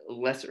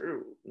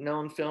lesser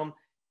known film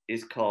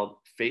is called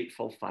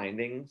Fateful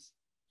Findings.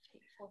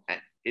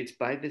 And it's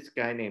by this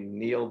guy named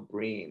Neil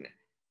Breen,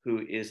 who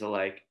is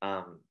like,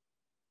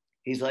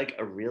 he's like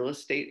a real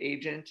estate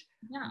agent,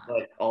 Yeah.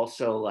 but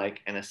also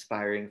like an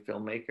aspiring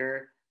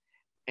filmmaker.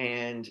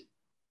 And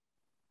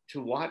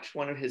to watch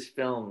one of his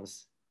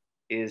films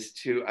is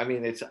to, I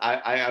mean, it's,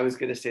 I was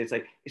going to say, it's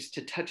like, it's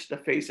to touch the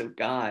face of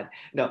God.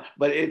 No,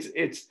 but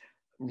it's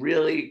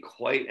really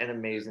quite an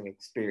amazing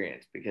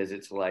experience because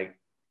it's like,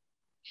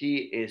 he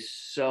is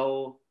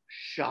so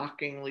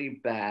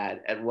shockingly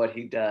bad at what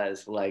he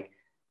does. Like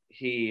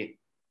he,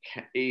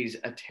 he's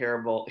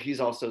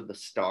also the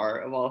star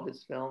of all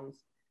his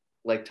films,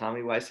 like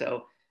Tommy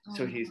Wiseau.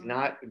 So he's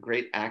not a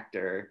great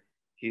actor.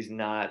 He's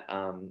not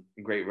a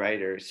great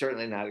writer,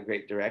 certainly not a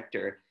great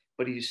director,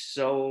 but he's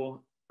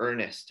so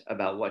earnest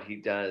about what he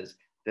does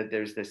that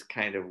there's this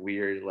kind of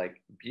weird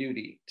like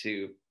beauty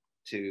to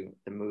the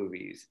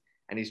movies,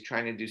 and he's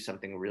trying to do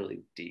something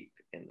really deep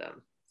in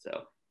them.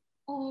 So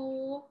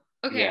Oh,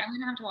 okay. yeah, I'm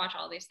gonna have to watch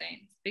all these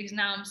things because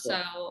now I'm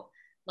so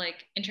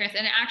like interested,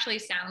 and it actually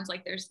sounds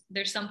like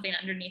there's something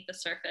underneath the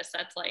surface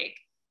that's like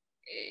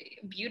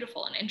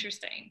beautiful and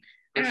interesting.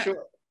 I for don't know.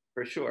 sure,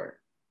 for sure.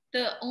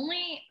 The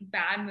only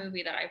bad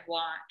movie that I've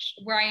watched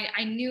where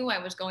I knew I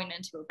was going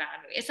into a bad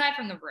movie, aside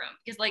from The Room,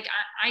 because like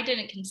I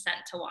didn't consent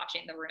to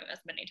watching The Room as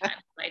many times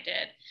as I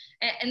did.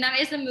 And that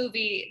is a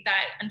movie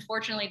that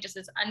unfortunately just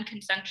is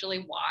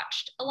unconsensually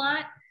watched a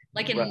lot,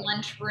 like in Right.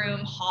 lunchroom,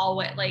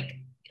 hallway, like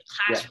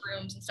Yeah.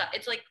 classrooms and stuff.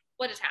 It's like,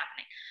 what is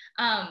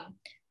happening?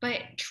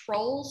 But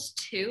Trolls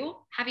 2,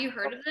 have you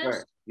heard of this?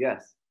 Sure.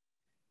 Yes.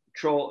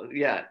 Troll.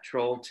 Yeah.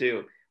 Troll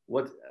 2.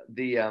 What's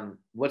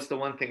the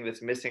one thing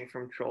that's missing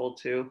from Troll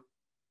 2?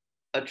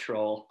 A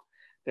troll.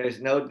 There is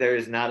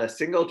not a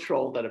single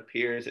troll that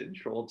appears in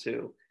Troll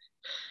 2.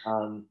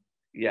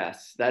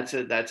 Yes, that's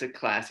a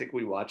classic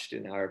we watched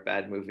in our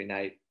bad movie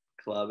night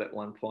club at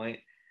one point.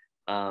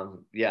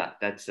 Yeah,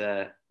 that's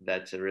a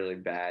really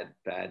bad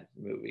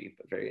movie,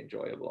 but very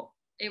enjoyable.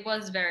 It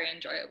was very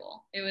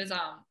enjoyable. It was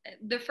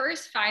the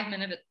first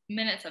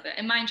minutes of it,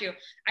 and mind you,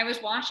 I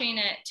was watching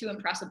it to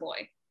impress a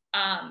boy.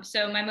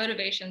 So my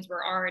motivations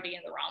were already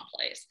in the wrong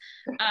place.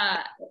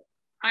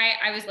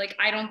 I was like,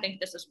 I don't think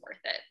this is worth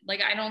it.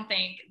 Like, I don't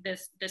think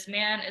this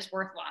man is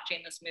worth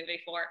watching this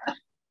movie for.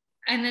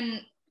 And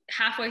then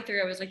halfway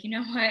through, I was like, you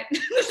know what,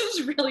 this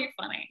is really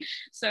funny.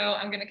 So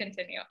I'm gonna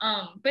continue.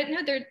 But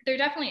no, there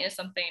definitely is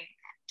something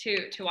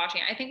to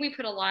watching. I think we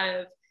put a lot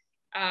of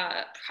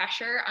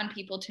pressure on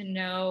people to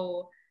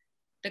know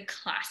the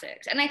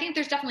classics, and I think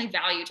there's definitely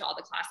value to all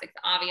the classics,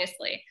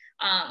 obviously.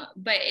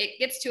 But it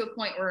gets to a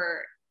point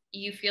where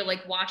you feel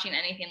like watching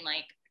anything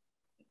like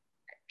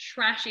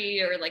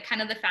trashy or like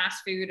kind of the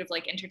fast food of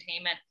like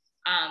entertainment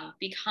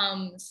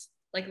becomes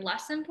like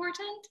less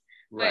important.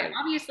 But Right.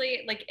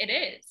 obviously, like it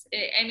is.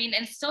 I mean,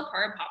 it's still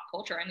part of pop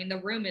culture. I mean,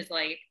 The Room is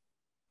like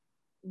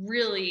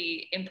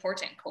really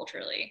important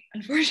culturally,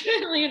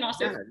 unfortunately, and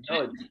also. Yeah,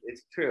 no,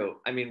 it's true.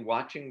 I mean,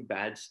 watching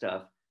bad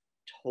stuff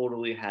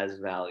totally has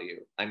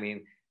value. I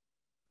mean,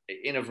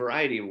 in a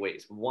variety of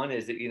ways. One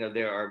is that, you know,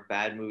 there are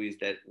bad movies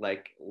that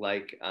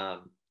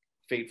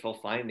Fateful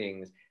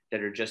Findings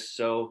that are just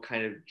so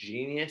kind of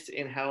genius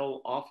in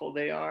how awful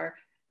they are.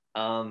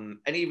 And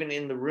even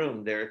in The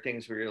Room, there are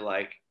things where you're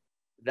like,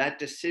 that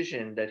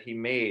decision that he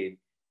made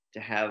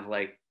to have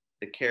like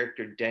the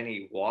character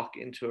Denny walk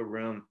into a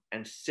room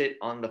and sit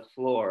on the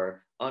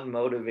floor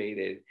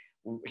unmotivated.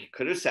 He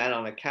could have sat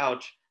on a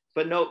couch,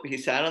 But nope, he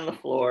sat on the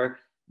floor,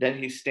 then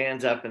he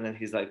stands up and then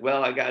he's like,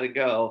 well, I gotta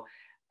go.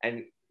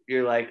 And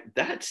you're like,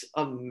 that's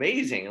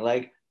amazing.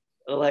 Like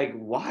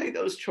why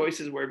those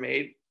choices were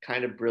made,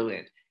 kind of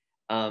brilliant.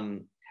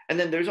 Um, and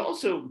then there's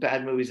also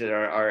bad movies that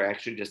are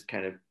actually just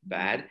kind of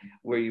bad,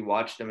 where you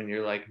watch them and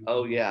you're like,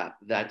 oh yeah,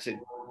 that's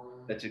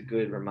a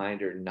good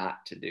reminder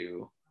not to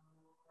do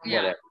Yeah.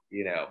 whatever,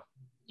 you know.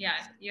 Yeah,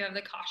 you have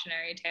the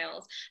cautionary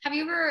tales. Have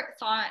you ever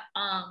thought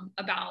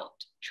about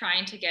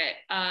trying to get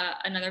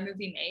another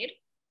movie made?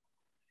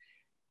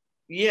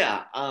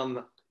 Yeah,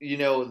 you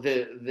know,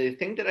 the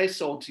thing that I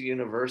sold to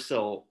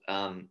Universal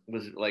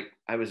was like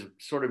I was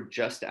sort of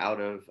just out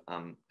of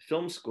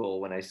film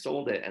school when I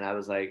sold it, and I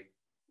was like,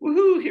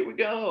 "Woohoo! Here we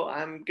go!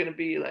 I'm gonna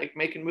be like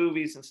making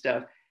movies and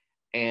stuff."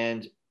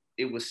 And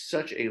it was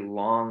such a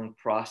long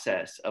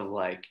process of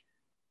like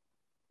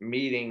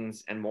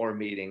meetings and more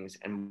meetings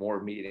and more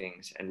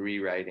meetings and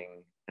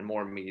rewriting and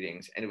more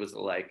meetings, and it was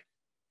like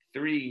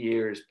 3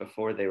 years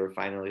before they were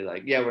finally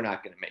like, "Yeah, we're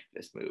not gonna make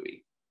this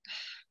movie."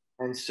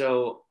 And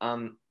so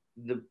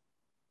the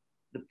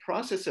the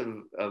process of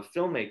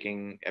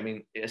filmmaking, I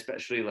mean,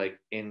 especially like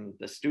in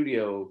the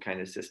studio kind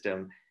of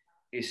system,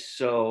 is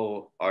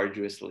so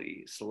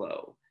arduously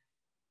slow.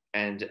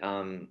 And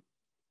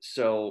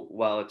so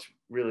while it's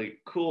really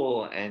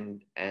cool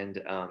and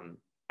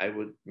I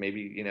would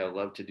maybe, you know,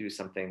 love to do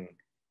something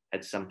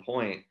at some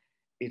point,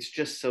 it's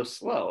just so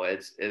slow.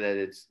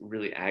 It's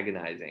really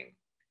agonizing.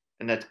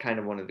 And that's kind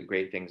of one of the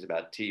great things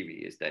about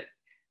TV is that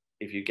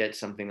if you get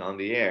something on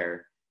the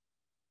air,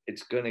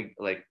 it's gonna,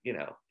 like, you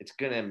know, it's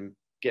gonna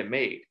get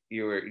made.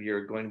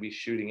 You're going to be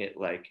shooting it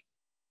like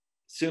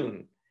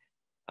soon.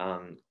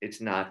 It's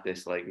not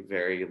this like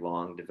very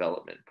long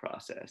development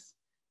process.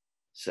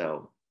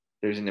 So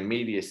there's an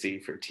immediacy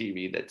for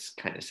TV that's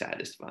kind of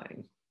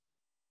satisfying.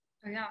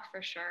 Oh yeah,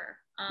 for sure.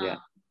 Yeah.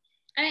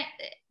 And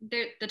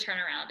the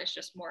turnaround is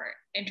just more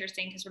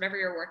interesting because whatever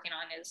you're working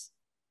on is,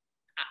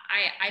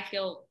 I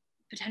feel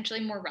potentially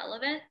more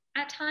relevant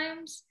at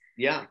times,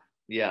 Yeah.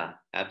 Yeah.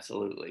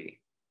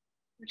 Absolutely.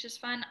 which is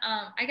fun.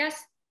 I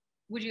guess,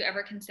 would you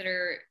ever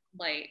consider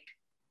like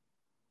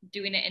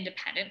doing it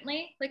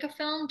independently, like a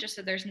film, just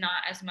so there's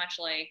not as much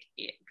like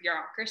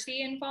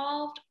bureaucracy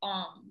involved,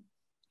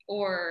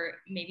 or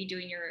maybe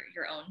doing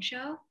your own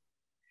show?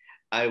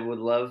 I would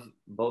love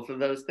both of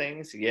those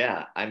things.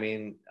 Yeah. I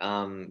mean,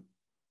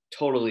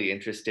 totally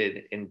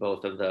interested in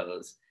both of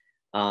those.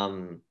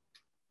 Um,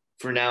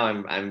 for now,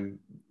 I'm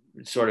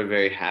sort of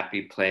very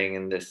happy playing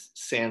in this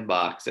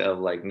sandbox of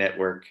like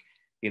network,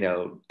 you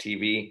know,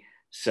 TV.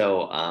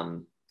 So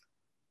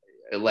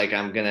like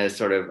I'm gonna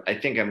sort of, I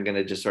think I'm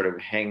gonna just sort of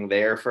hang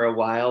there for a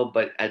while,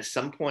 but at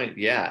some point,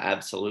 yeah,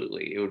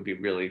 absolutely, it would be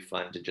really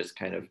fun to just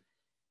kind of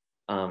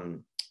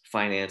um,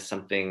 finance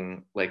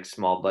something like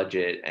small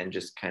budget and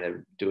just kind of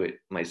do it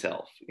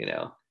myself, you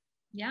know.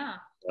 Yeah, I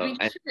So mean,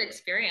 just for the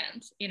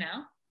experience, you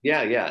know,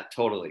 yeah, yeah,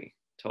 totally,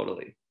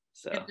 totally. get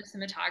So the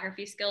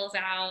cinematography skills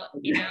out,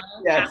 you know,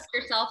 cast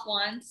yes, yourself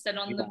once, sit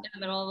on yeah, in the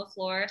middle of the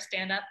floor,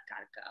 stand up,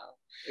 gotta go.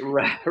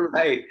 right,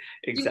 right,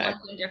 Do one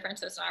exactly. thing different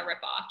so it's not a rip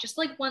off. Just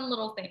like one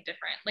little thing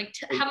different. Like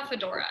have a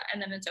fedora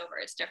and then it's over.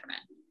 It's different.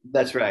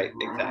 That's right,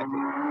 exactly.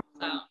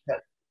 So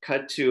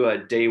Cut to a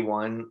day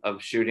one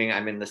of shooting.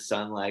 I'm in the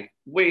sun, like,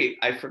 wait,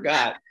 I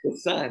forgot the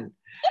sun.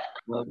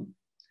 Um,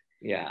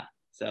 yeah.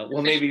 So,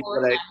 well, maybe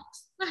fishbowl what effect.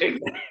 I,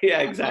 yeah,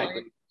 exactly.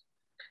 Totally.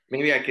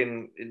 Maybe I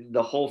can,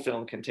 the whole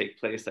film can take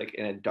place like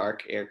in a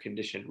dark air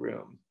conditioned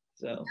room.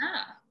 So,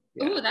 Yeah.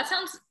 yeah, Ooh, that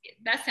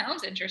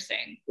sounds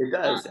interesting. it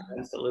does. Um,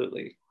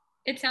 Absolutely.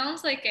 it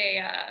sounds like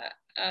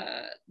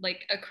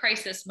a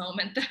crisis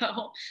moment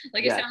though.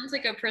 Like it Yeah. sounds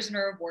like a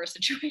prisoner of war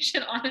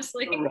situation,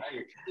 honestly.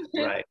 Right.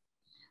 Right.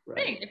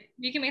 Right. Hey, if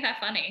you can make that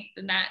funny,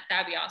 then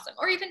that'd be awesome.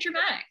 Or even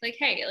dramatic. Like,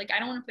 hey, like I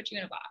don't want to put you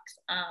in a box,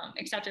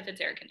 except if it's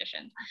air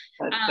conditioned.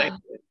 Thank Um,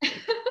 you.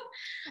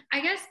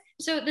 I guess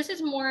so. This is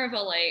more of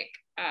a like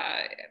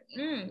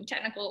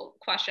technical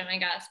question, I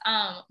guess.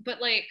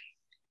 But like,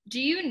 do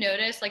you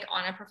notice like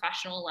on a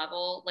professional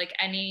level, like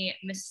any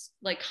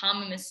like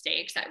common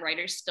mistakes that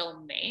writers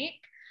still make,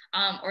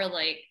 or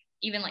like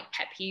even like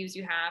pet peeves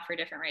you have for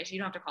different writers? You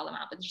don't have to call them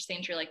out, but just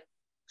things you're like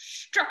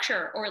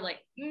structure or like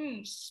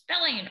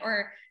spelling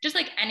or just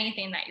like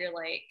anything that you're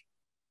like,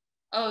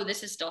 oh,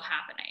 this is still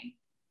happening.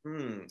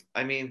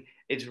 I mean,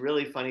 it's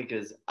really funny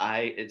because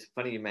it's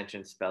funny you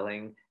mentioned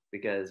spelling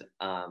because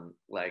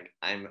like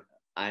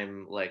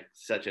I'm like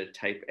such a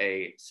type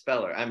A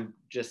speller. I'm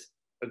just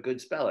a good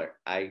speller.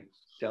 I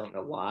don't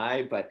know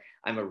why, but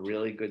I'm a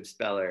really good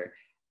speller.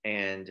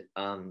 And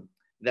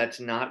that's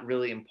not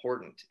really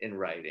important in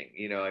writing.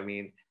 You know, I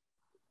mean,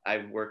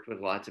 I've worked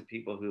with lots of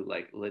people who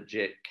like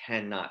legit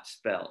cannot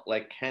spell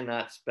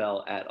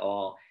at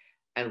all.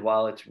 And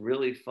while it's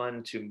really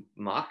fun to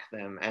mock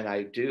them, and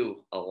I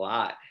do a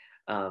lot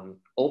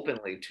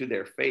openly to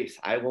their face,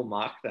 I will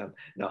mock them.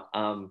 No,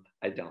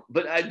 I don't,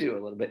 but I do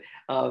a little bit.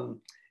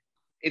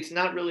 It's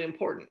not really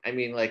important. I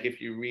mean, like if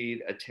you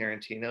read a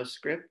Tarantino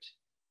script,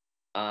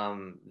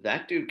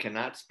 that dude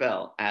cannot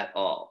spell at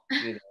all.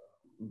 You know,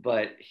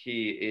 but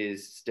he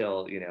is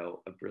still, you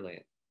know, a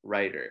brilliant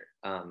writer.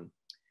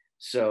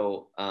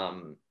 So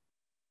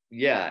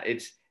yeah,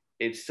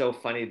 it's so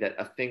funny that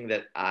a thing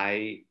that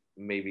I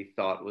maybe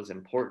thought was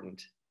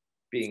important,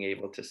 being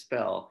able to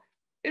spell,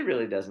 it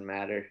really doesn't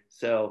matter.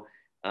 So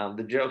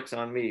the joke's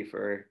on me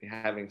for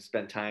having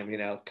spent time, you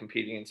know,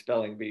 competing in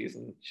spelling bees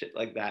and shit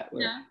like that,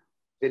 where Yeah.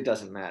 it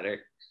doesn't matter.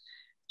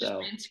 Just So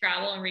playing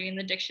Scrabble and reading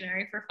the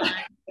dictionary for fun.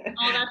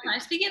 All that time.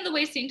 Speaking of the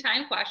wasting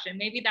time question,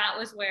 maybe that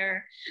was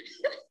where.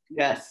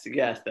 yes,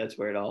 yes, that's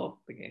where it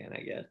all began,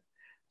 I guess.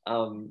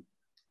 Um,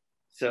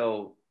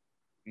 so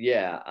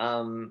yeah,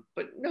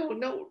 but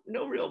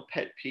no real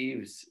pet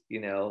peeves, you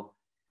know.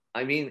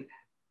 I mean,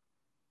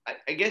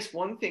 I guess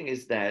one thing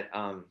is that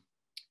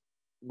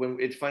when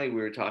it's funny,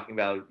 we were talking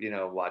about, you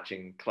know,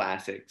 watching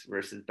classics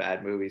versus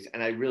bad movies,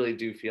 and I really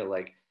do feel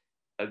like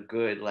a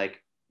good,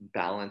 like,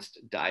 balanced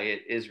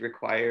diet is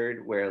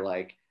required, where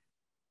like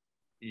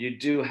you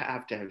do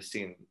have to have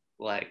seen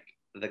like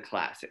the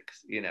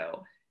classics, you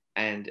know,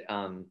 and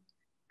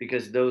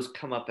because those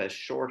come up as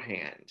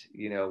shorthand,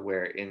 you know,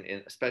 where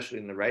in especially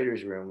in the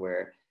writers' room,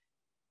 where,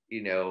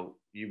 you know,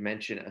 you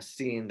mention a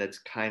scene that's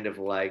kind of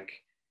like,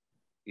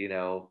 you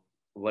know,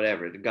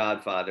 whatever, The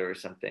Godfather or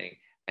something,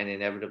 and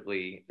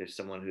inevitably there's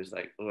someone who's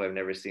like, oh, I've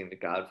never seen The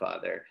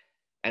Godfather,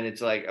 and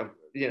it's like,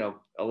 you know,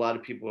 a lot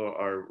of people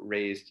are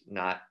raised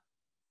not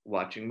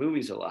watching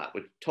movies a lot,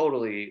 which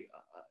totally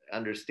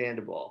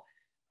understandable.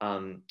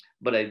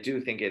 But I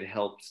do think it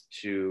helps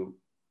to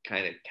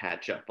kind of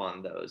catch up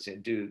on those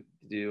and do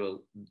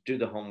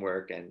the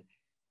homework and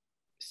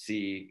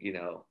see, you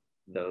know,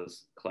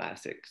 those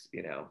classics,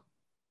 you know.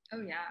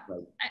 Oh yeah.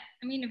 Like,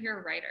 I mean, if you're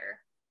a writer,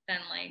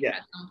 then like yeah,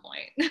 at some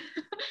point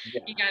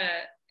yeah, you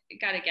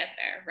gotta get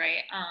there,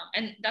 right?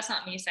 And that's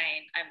not me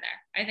saying I'm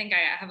there. I think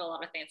I have a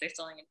lot of things I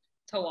still need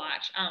to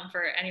watch.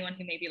 For anyone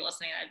who may be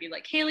listening, I'd be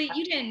like, Hailey,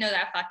 you didn't know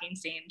that fucking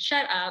scene.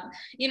 Shut up.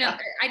 You know,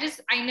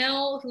 I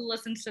know who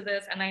listens to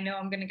this, and I know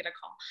I'm gonna get a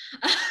call.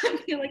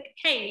 Be like,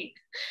 hey,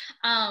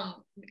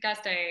 gotta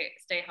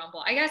stay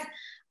humble. I guess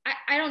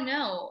I don't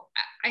know.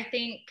 I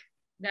think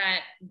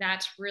that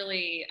that's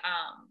really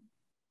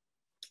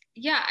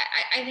yeah,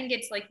 I think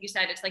it's like you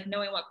said, it's like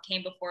knowing what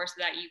came before so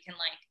that you can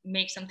like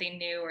make something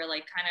new or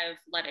like kind of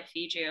let it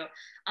feed you.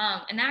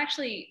 And that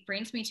actually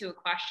brings me to a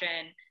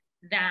question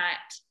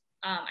that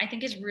I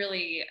think is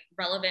really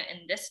relevant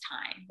in this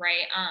time,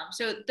 right?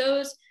 So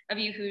those of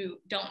you who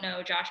don't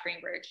know Josh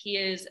Greenberg, he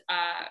is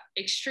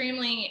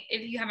extremely,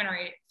 if you haven't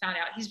already found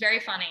out, he's very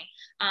funny.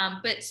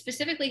 But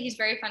specifically, he's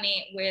very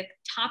funny with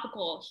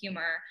topical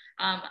humor,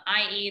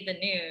 i.e. the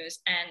news,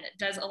 and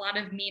does a lot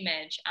of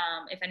memeage.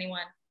 If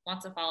anyone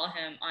wants to follow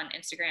him on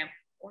Instagram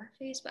or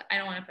Facebook. I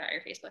don't want to put out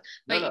your Facebook,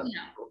 but no, you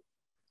know.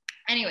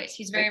 Anyways,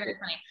 he's very, thank very you.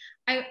 funny.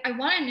 I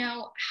want to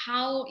know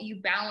how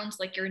you balance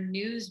like your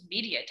news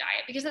media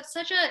diet because that's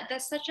such a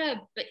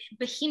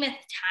behemoth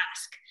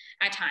task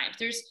at times.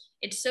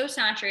 It's so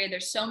saturated.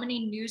 There's so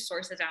many news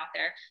sources out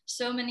there.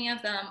 So many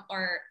of them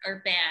are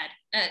bad.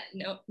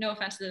 No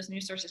offense to those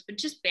news sources, but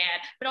just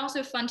bad. But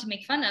also fun to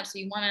make fun of. So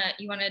you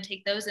wanna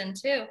take those in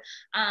too.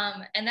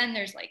 And then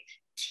there's like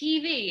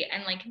TV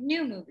and like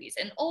new movies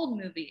and old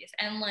movies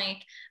and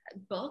like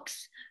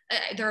books.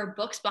 There are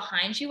books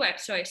behind you,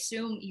 so I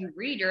assume you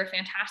read. You're a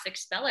fantastic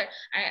speller.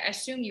 I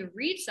assume you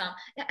read some.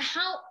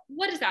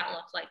 What does that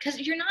look like?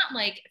 Because you're not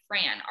like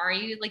Fran, are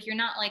you? Like you're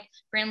not like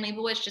Fran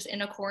Lebowitz just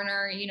in a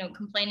corner, you know,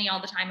 complaining all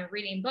the time and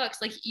reading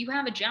books. Like you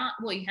have a job.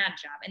 Well, you had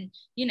a job, and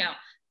you know,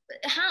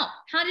 how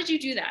did you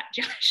do that,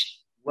 Josh?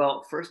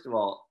 Well, first of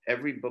all,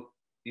 every book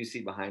you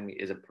see behind me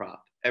is a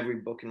prop. Every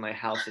book in my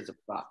house is a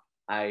prop.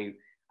 I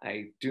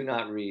do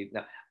not read.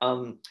 No.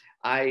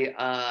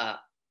 I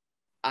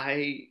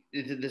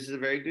this is a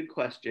very good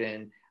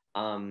question.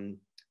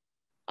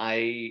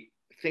 I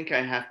think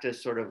I have to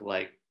sort of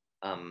like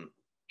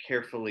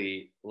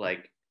carefully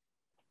like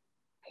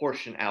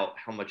portion out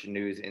how much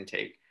news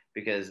intake,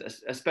 because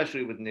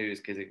especially with news,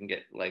 because it can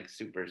get like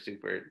super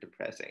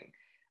depressing.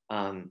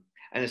 And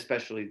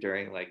especially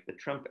during like the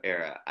Trump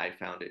era, I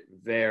found it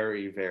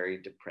very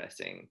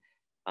depressing.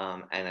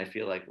 And I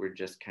feel like we're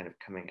just kind of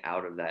coming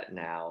out of that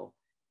now,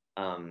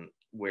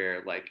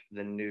 where like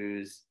the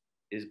news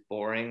is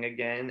boring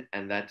again,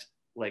 and that's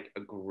like a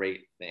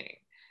great thing.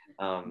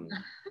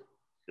 Except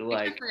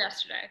Like, for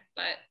yesterday,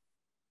 but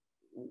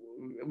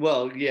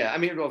well, yeah, I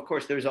mean, well, of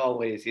course, there's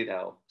always, you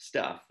know,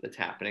 stuff that's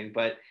happening,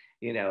 but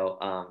you know,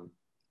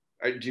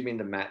 do you mean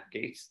the Matt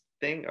Gates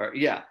thing? Or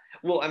yeah,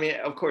 well, I mean,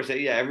 of course,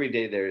 yeah, every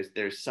day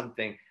there's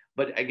something,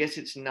 but I guess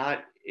it's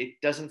not.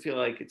 It doesn't feel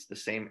like it's the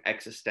same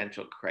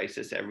existential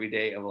crisis every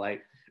day of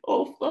like,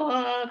 oh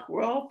fuck,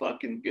 we're all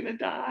fucking gonna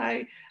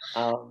die.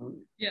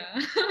 yeah.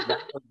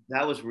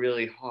 That was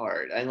really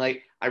hard, and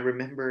like I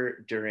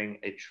remember during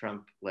a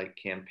Trump like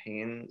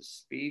campaign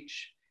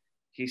speech,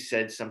 he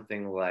said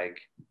something like,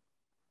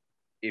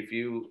 if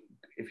you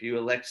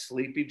elect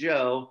Sleepy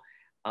Joe,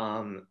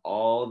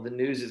 all the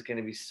news is going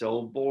to be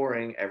so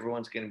boring.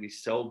 Everyone's going to be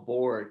so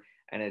bored.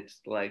 And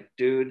it's like,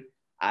 dude,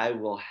 I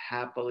will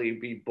happily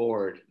be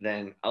bored.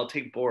 Then I'll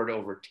take bored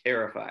over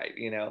terrified,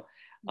 you know?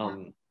 Yeah.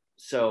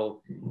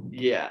 So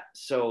yeah,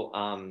 so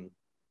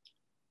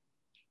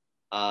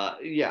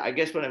yeah, I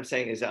guess what I'm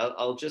saying is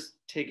I'll just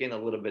take in a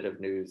little bit of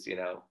news,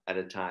 at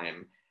a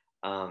time.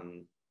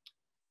 Um,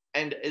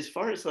 and as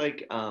far as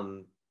like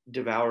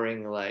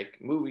devouring like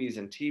movies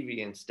and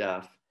TV and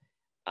stuff,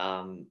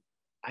 um,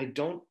 I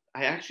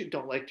actually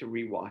don't like to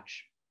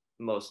rewatch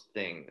most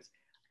things.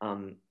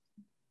 Um,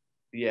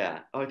 yeah.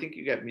 Oh, I think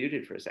you got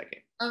muted for a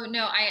second. Oh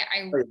no, I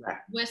Oh, you're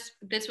back. was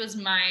this was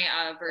my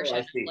Oh, version I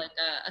of see. like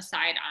a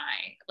side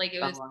eye. Like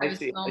Oh, I I was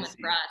see. so I see.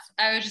 impressed.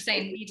 I was just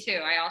saying, me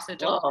too. I also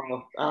don't.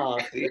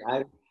 See,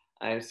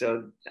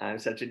 I'm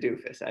such a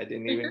doofus. I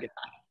didn't even get.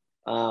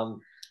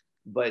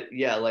 But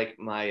yeah, like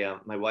my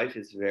wife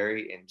is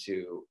very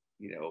into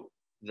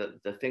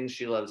the things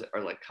she loves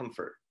are like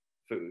comfort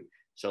food.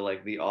 So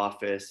like The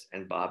Office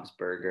and Bob's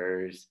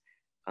Burgers.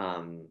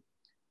 Um,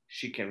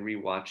 she can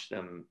rewatch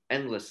them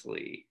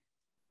endlessly.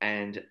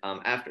 And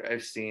after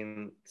I've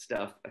seen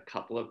stuff a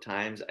couple of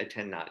times, I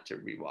tend not to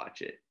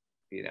rewatch it,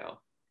 you know,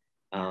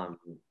 Yeah. um,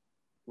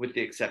 with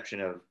the exception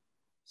of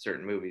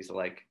certain movies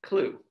like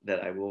Clue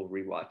that I will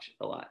rewatch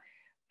a lot.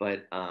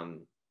 But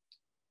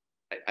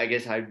I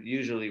guess I'd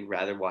usually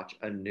rather watch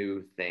a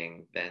new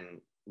thing than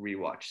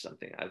rewatch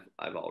something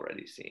I've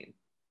already seen.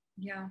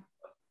 Yeah.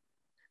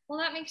 Well,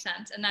 that makes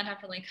sense, and that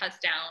definitely cuts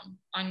down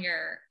on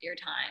your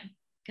time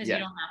because you Yeah.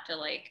 don't have to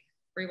like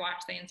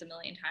rewatch things a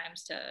million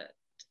times to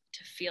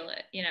feel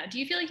it. Do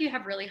you feel like you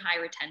have really high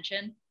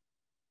retention?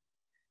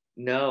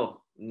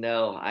 No,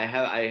 no. I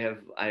have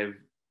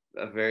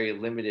a very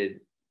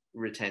limited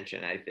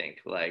retention, I think.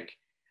 Like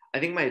I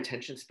think my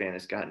attention span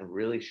has gotten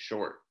really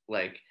short.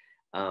 Like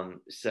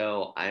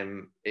so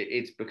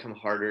it's become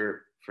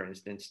harder, for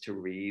instance, to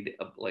read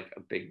like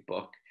a big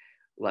book.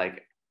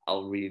 Like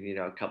I'll read,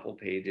 a couple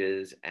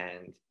pages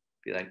and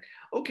be like,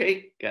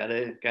 okay,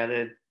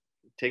 gotta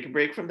take a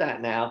break from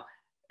that now.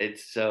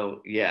 It's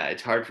so yeah,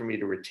 it's hard for me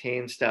to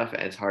retain stuff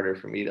and it's harder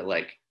for me to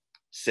like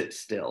sit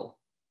still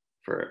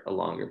for a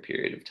longer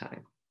period of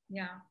time.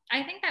 Yeah.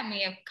 I think that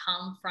may have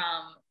come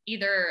from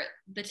either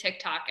the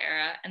TikTok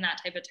era and that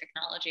type of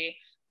technology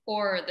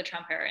or the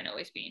Trump era and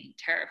always being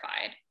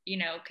terrified,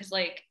 because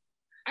like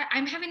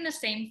I'm having the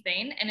same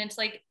thing and it's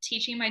like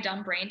teaching my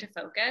dumb brain to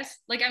focus.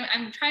 Like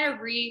I'm trying to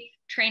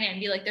retrain it and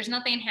be like, there's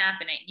nothing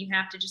happening. You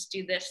have to just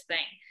do this thing.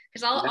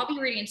 Because I'll be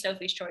reading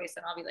Sophie's Choice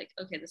and I'll be like,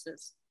 okay,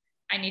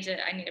 I need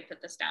to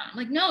put this down. I'm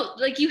like, no,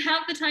 like you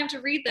have the time to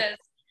read this.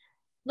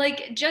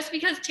 Like just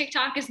because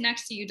TikTok is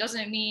next to you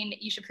doesn't mean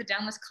you should put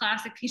down this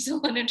classic piece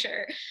of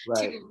literature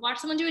Right. to watch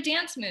someone do a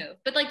dance move.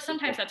 But like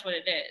sometimes that's what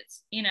it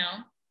is.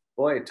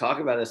 Boy, talk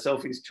about a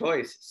Sophie's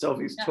Choice.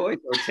 Sophie's Yeah. Choice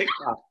or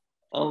TikTok.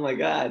 Oh my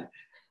God.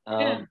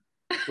 Yeah.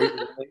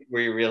 Were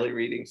you really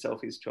reading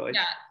Sophie's Yeah. Choice?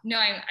 No,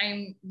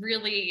 I'm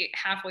really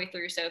halfway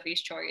through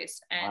Sophie's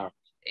Choice and Wow.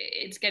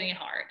 it's getting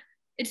hard.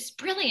 It's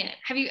brilliant.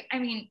 I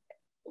mean,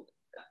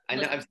 I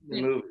know I've seen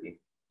the movie.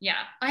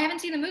 yeah, I haven't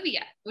seen the movie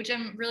yet, which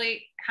I'm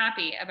really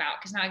happy about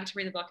because now I get to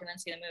read the book and then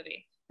see the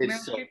movie.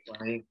 It's so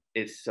funny.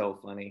 It's so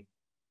funny.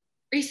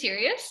 Are you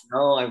serious?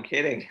 No, I'm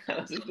kidding.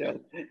 That was a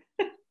joke.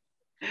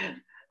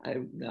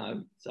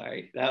 I'm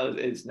sorry. It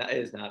is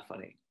not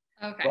funny.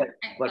 Okay.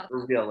 But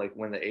for real, like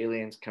when the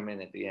aliens come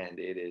in at the end,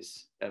 it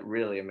is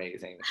really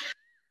amazing.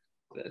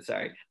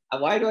 Sorry.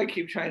 Why do I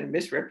keep trying to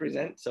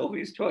misrepresent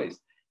Sophie's Choice?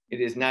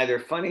 It is neither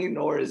funny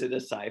nor is it a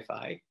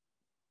sci-fi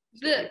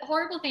The story.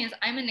 horrible thing is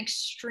I'm an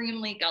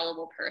extremely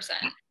gullible person.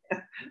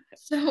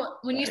 So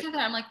when you said that,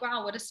 I'm like,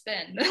 wow, what a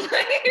spin.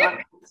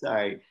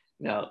 Sorry.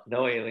 No,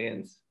 no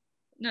aliens.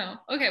 No.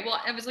 Okay.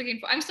 Well, I'm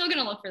still going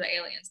to look for the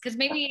aliens because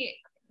maybe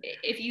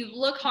if you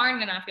look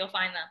hard enough, you'll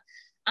find them.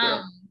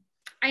 Sure.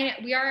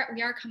 We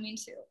are coming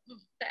to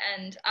the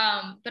end.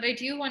 But I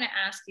do want to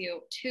ask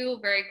you two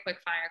very quick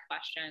fire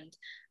questions.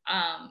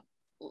 Um,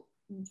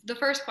 the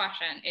first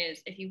question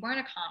is, if you weren't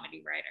a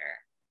comedy writer,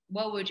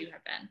 what would you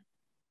have been?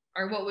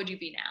 Or what would you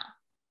be now?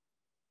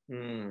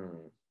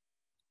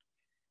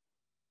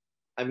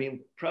 I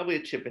mean, probably a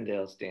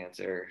Chippendales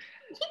dancer,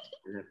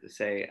 I have to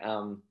say.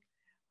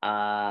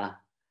 Uh,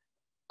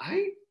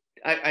 I,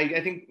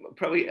 I think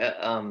probably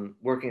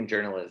working in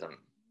journalism.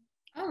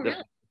 Oh, The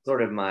really?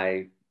 sort of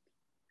my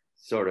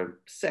sort of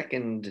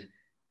second,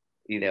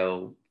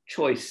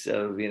 choice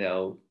of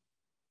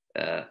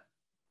uh,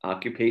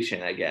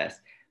 occupation, I guess.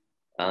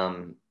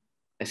 Um,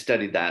 I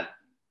studied that,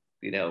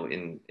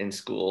 in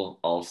school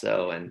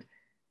also, and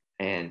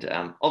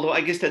although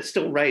I guess that's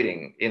still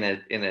writing in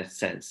a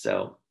sense.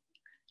 So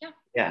Yeah.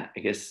 yeah, I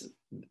guess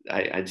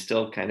I'd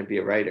still kind of be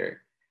a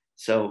writer.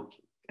 So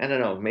I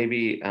don't know,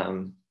 maybe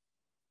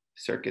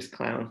circus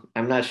clown.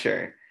 I'm not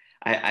sure.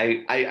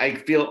 I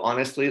feel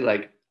honestly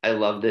like I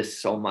love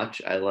this so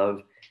much. I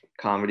love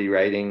comedy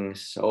writing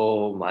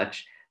so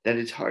much that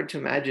it's hard to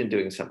imagine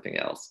doing something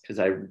else because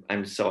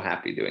I'm so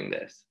happy doing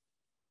this.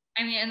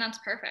 I mean, and that's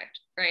perfect,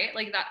 right?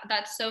 Like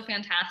that's so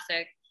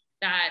fantastic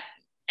that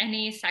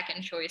any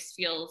second choice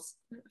feels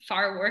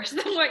far worse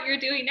than what you're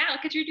doing now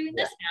because you're doing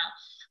Yeah. this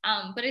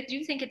now. But I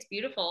do think it's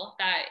beautiful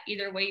that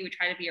either way you would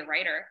try to be a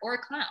writer or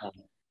a clown.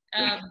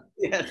 Yes.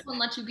 This one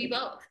lets you be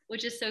both,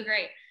 which is so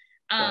great.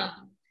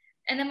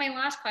 And then my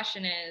last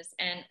question is,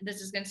 and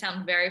this is going to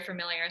sound very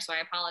familiar, so I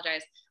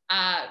apologize,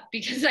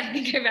 because I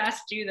think I've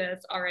asked you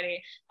this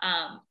already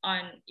on,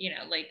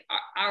 like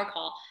our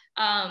call.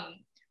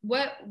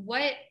 What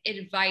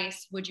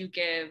advice would you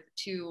give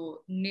to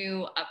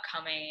new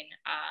upcoming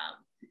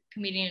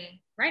comedian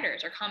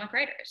writers or comic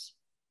writers?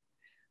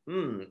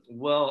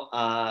 Well,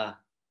 I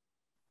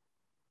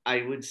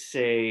would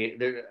say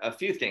there are a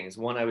few things.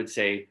 One, I would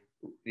say,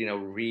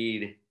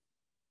 read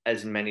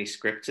as many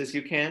scripts as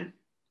you can.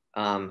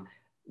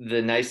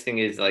 The nice thing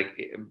is,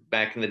 like,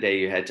 back in the day,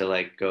 you had to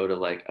like go to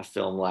like a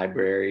film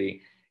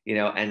library,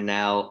 and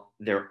now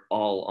they're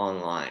all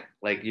online.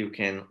 Like, you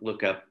can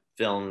look up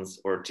films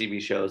or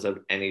TV shows of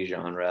any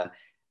genre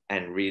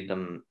and read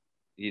them,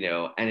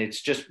 and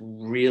it's just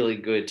really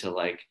good to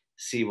like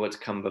see what's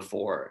come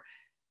before,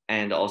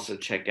 and also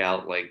check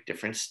out like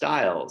different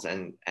styles,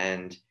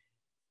 and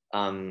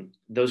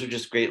those are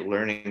just great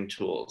learning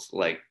tools.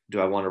 Like, do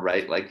I want to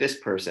write like this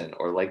person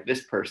or like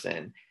this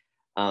person?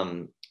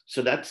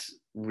 So that's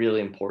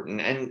really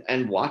important,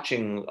 and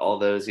watching all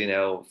those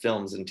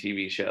films and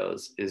TV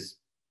shows is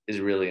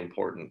really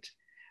important.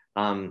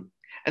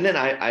 And then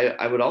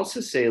I would also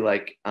say,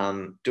 like,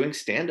 doing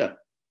stand up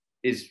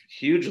is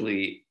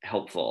hugely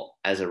helpful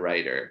as a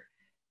writer,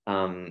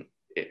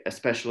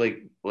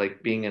 especially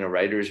like being in a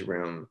writer's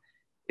room.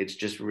 It's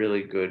just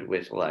really good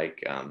with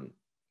like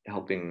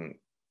helping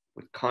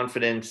with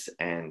confidence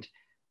and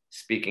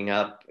speaking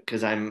up,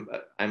 because I'm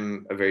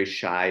a very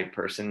shy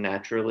person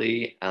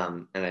naturally,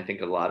 and I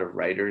think a lot of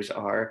writers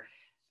are.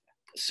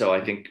 So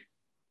I think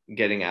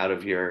getting out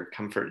of your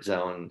comfort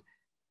zone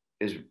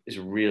is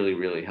really,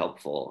 really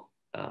helpful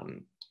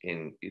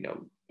in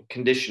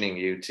conditioning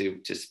you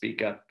to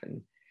speak up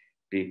and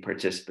be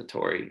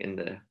participatory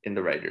in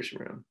the writer's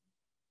room.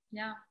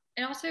 Yeah,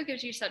 it also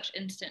gives you such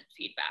instant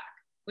feedback,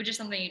 which is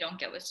something you don't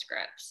get with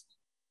scripts.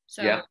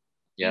 So Yeah,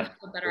 you yeah, have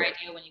a better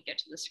idea when you get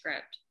to the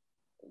script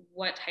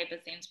what type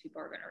of things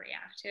people are going to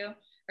react to,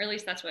 or at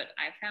least that's what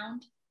I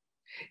found.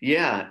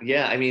 Yeah,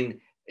 yeah. I mean,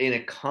 in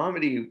a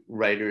comedy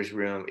writer's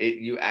room,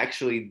 you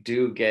actually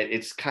do get,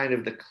 it's kind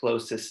of the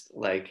closest,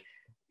 like,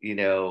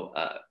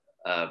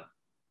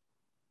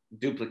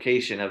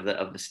 duplication of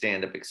the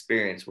stand-up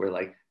experience, where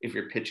like if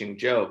you're pitching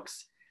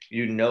jokes,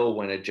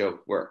 when a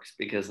joke works,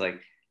 because like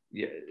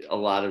a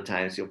lot of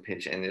times you'll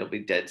pitch and it'll be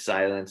dead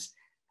silence,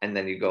 and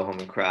then you go home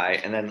and cry,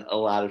 and then a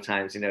lot of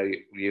times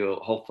you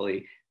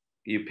hopefully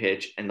you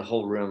pitch and the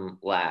whole room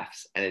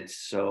laughs, and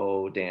it's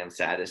so damn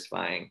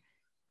satisfying.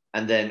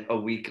 And then a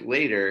week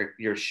later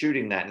you're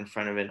shooting that in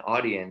front of an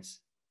audience,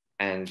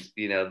 and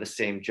the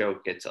same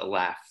joke gets a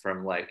laugh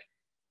from like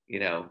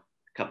a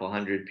couple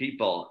hundred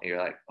people, and you're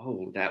like,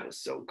 oh, that was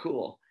so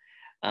cool.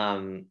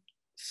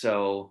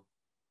 So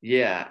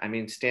yeah, I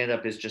mean, stand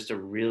up is just a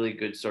really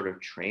good sort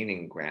of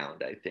training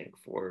ground, I think,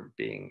 for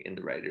being in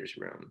the writer's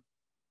room.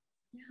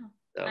 Yeah.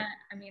 So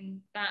I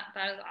mean, that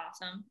is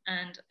awesome.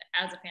 And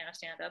as a fan of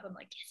stand up, I'm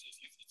like, yes, yes,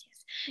 yes,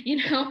 yes, yes.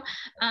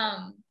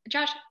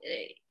 Josh,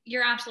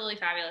 you're absolutely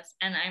fabulous.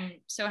 And I'm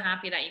so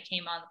happy that you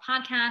came on the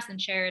podcast and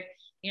shared,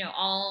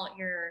 all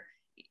your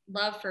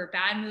love for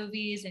bad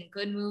movies and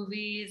good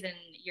movies, and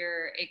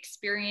your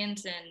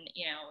experience, and,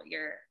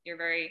 your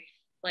very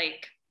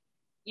like,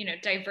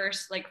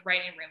 diverse like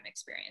writing room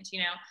experience.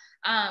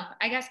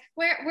 I guess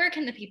where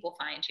can the people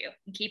find you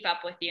and keep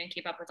up with you and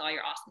keep up with all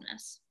your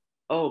awesomeness?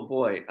 Oh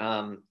boy.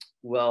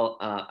 Well,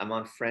 I'm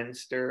on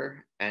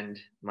Friendster and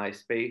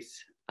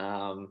MySpace.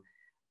 I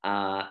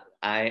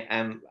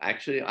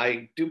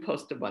do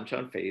post a bunch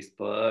on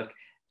Facebook,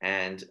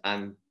 and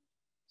I'm,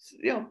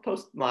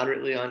 post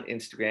moderately on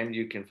Instagram.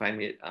 You can find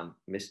me at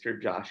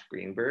Mr. Josh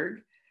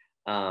Greenberg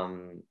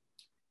on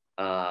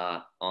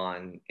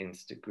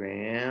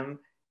Instagram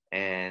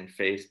and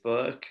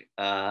Facebook.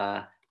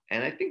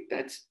 And I think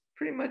that's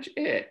pretty much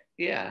it.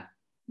 Yeah.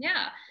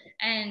 Yeah.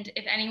 And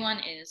if anyone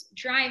is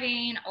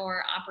driving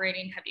or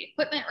operating heavy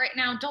equipment right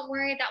now, don't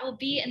worry, that will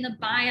be in the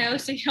bio.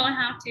 So you don't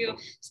have to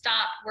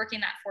stop working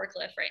that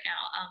forklift right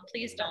now.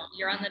 Please don't.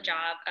 You're on the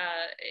job.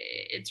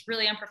 It's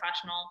really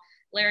unprofessional.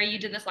 Larry, you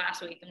did this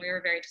last week and we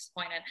were very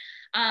disappointed.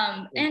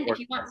 And if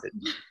you want,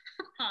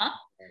 huh?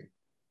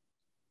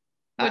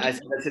 I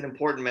said that's an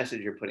important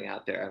message you're putting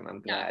out there.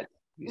 I'm glad. Yeah.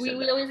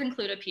 We always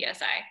include a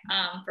PSI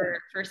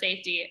for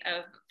safety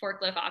of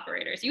forklift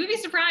operators. You would be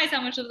surprised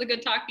how much of the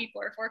good talk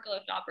people are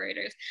forklift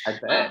operators. I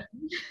bet.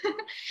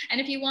 And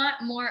if you want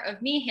more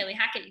of me, Hailey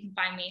Hackett, you can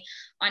find me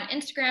on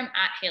Instagram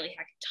at Hailey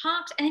Hackett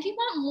Talks. And if you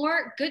want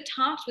more good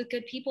talks with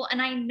good people,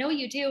 and I know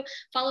you do,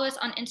 follow us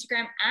on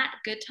Instagram at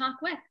Good Talk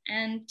With,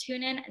 and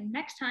tune in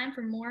next time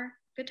for more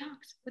good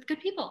talks with good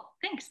people.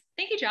 Thanks.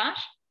 Thank you,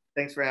 Josh.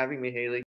 Thanks for having me, Hailey.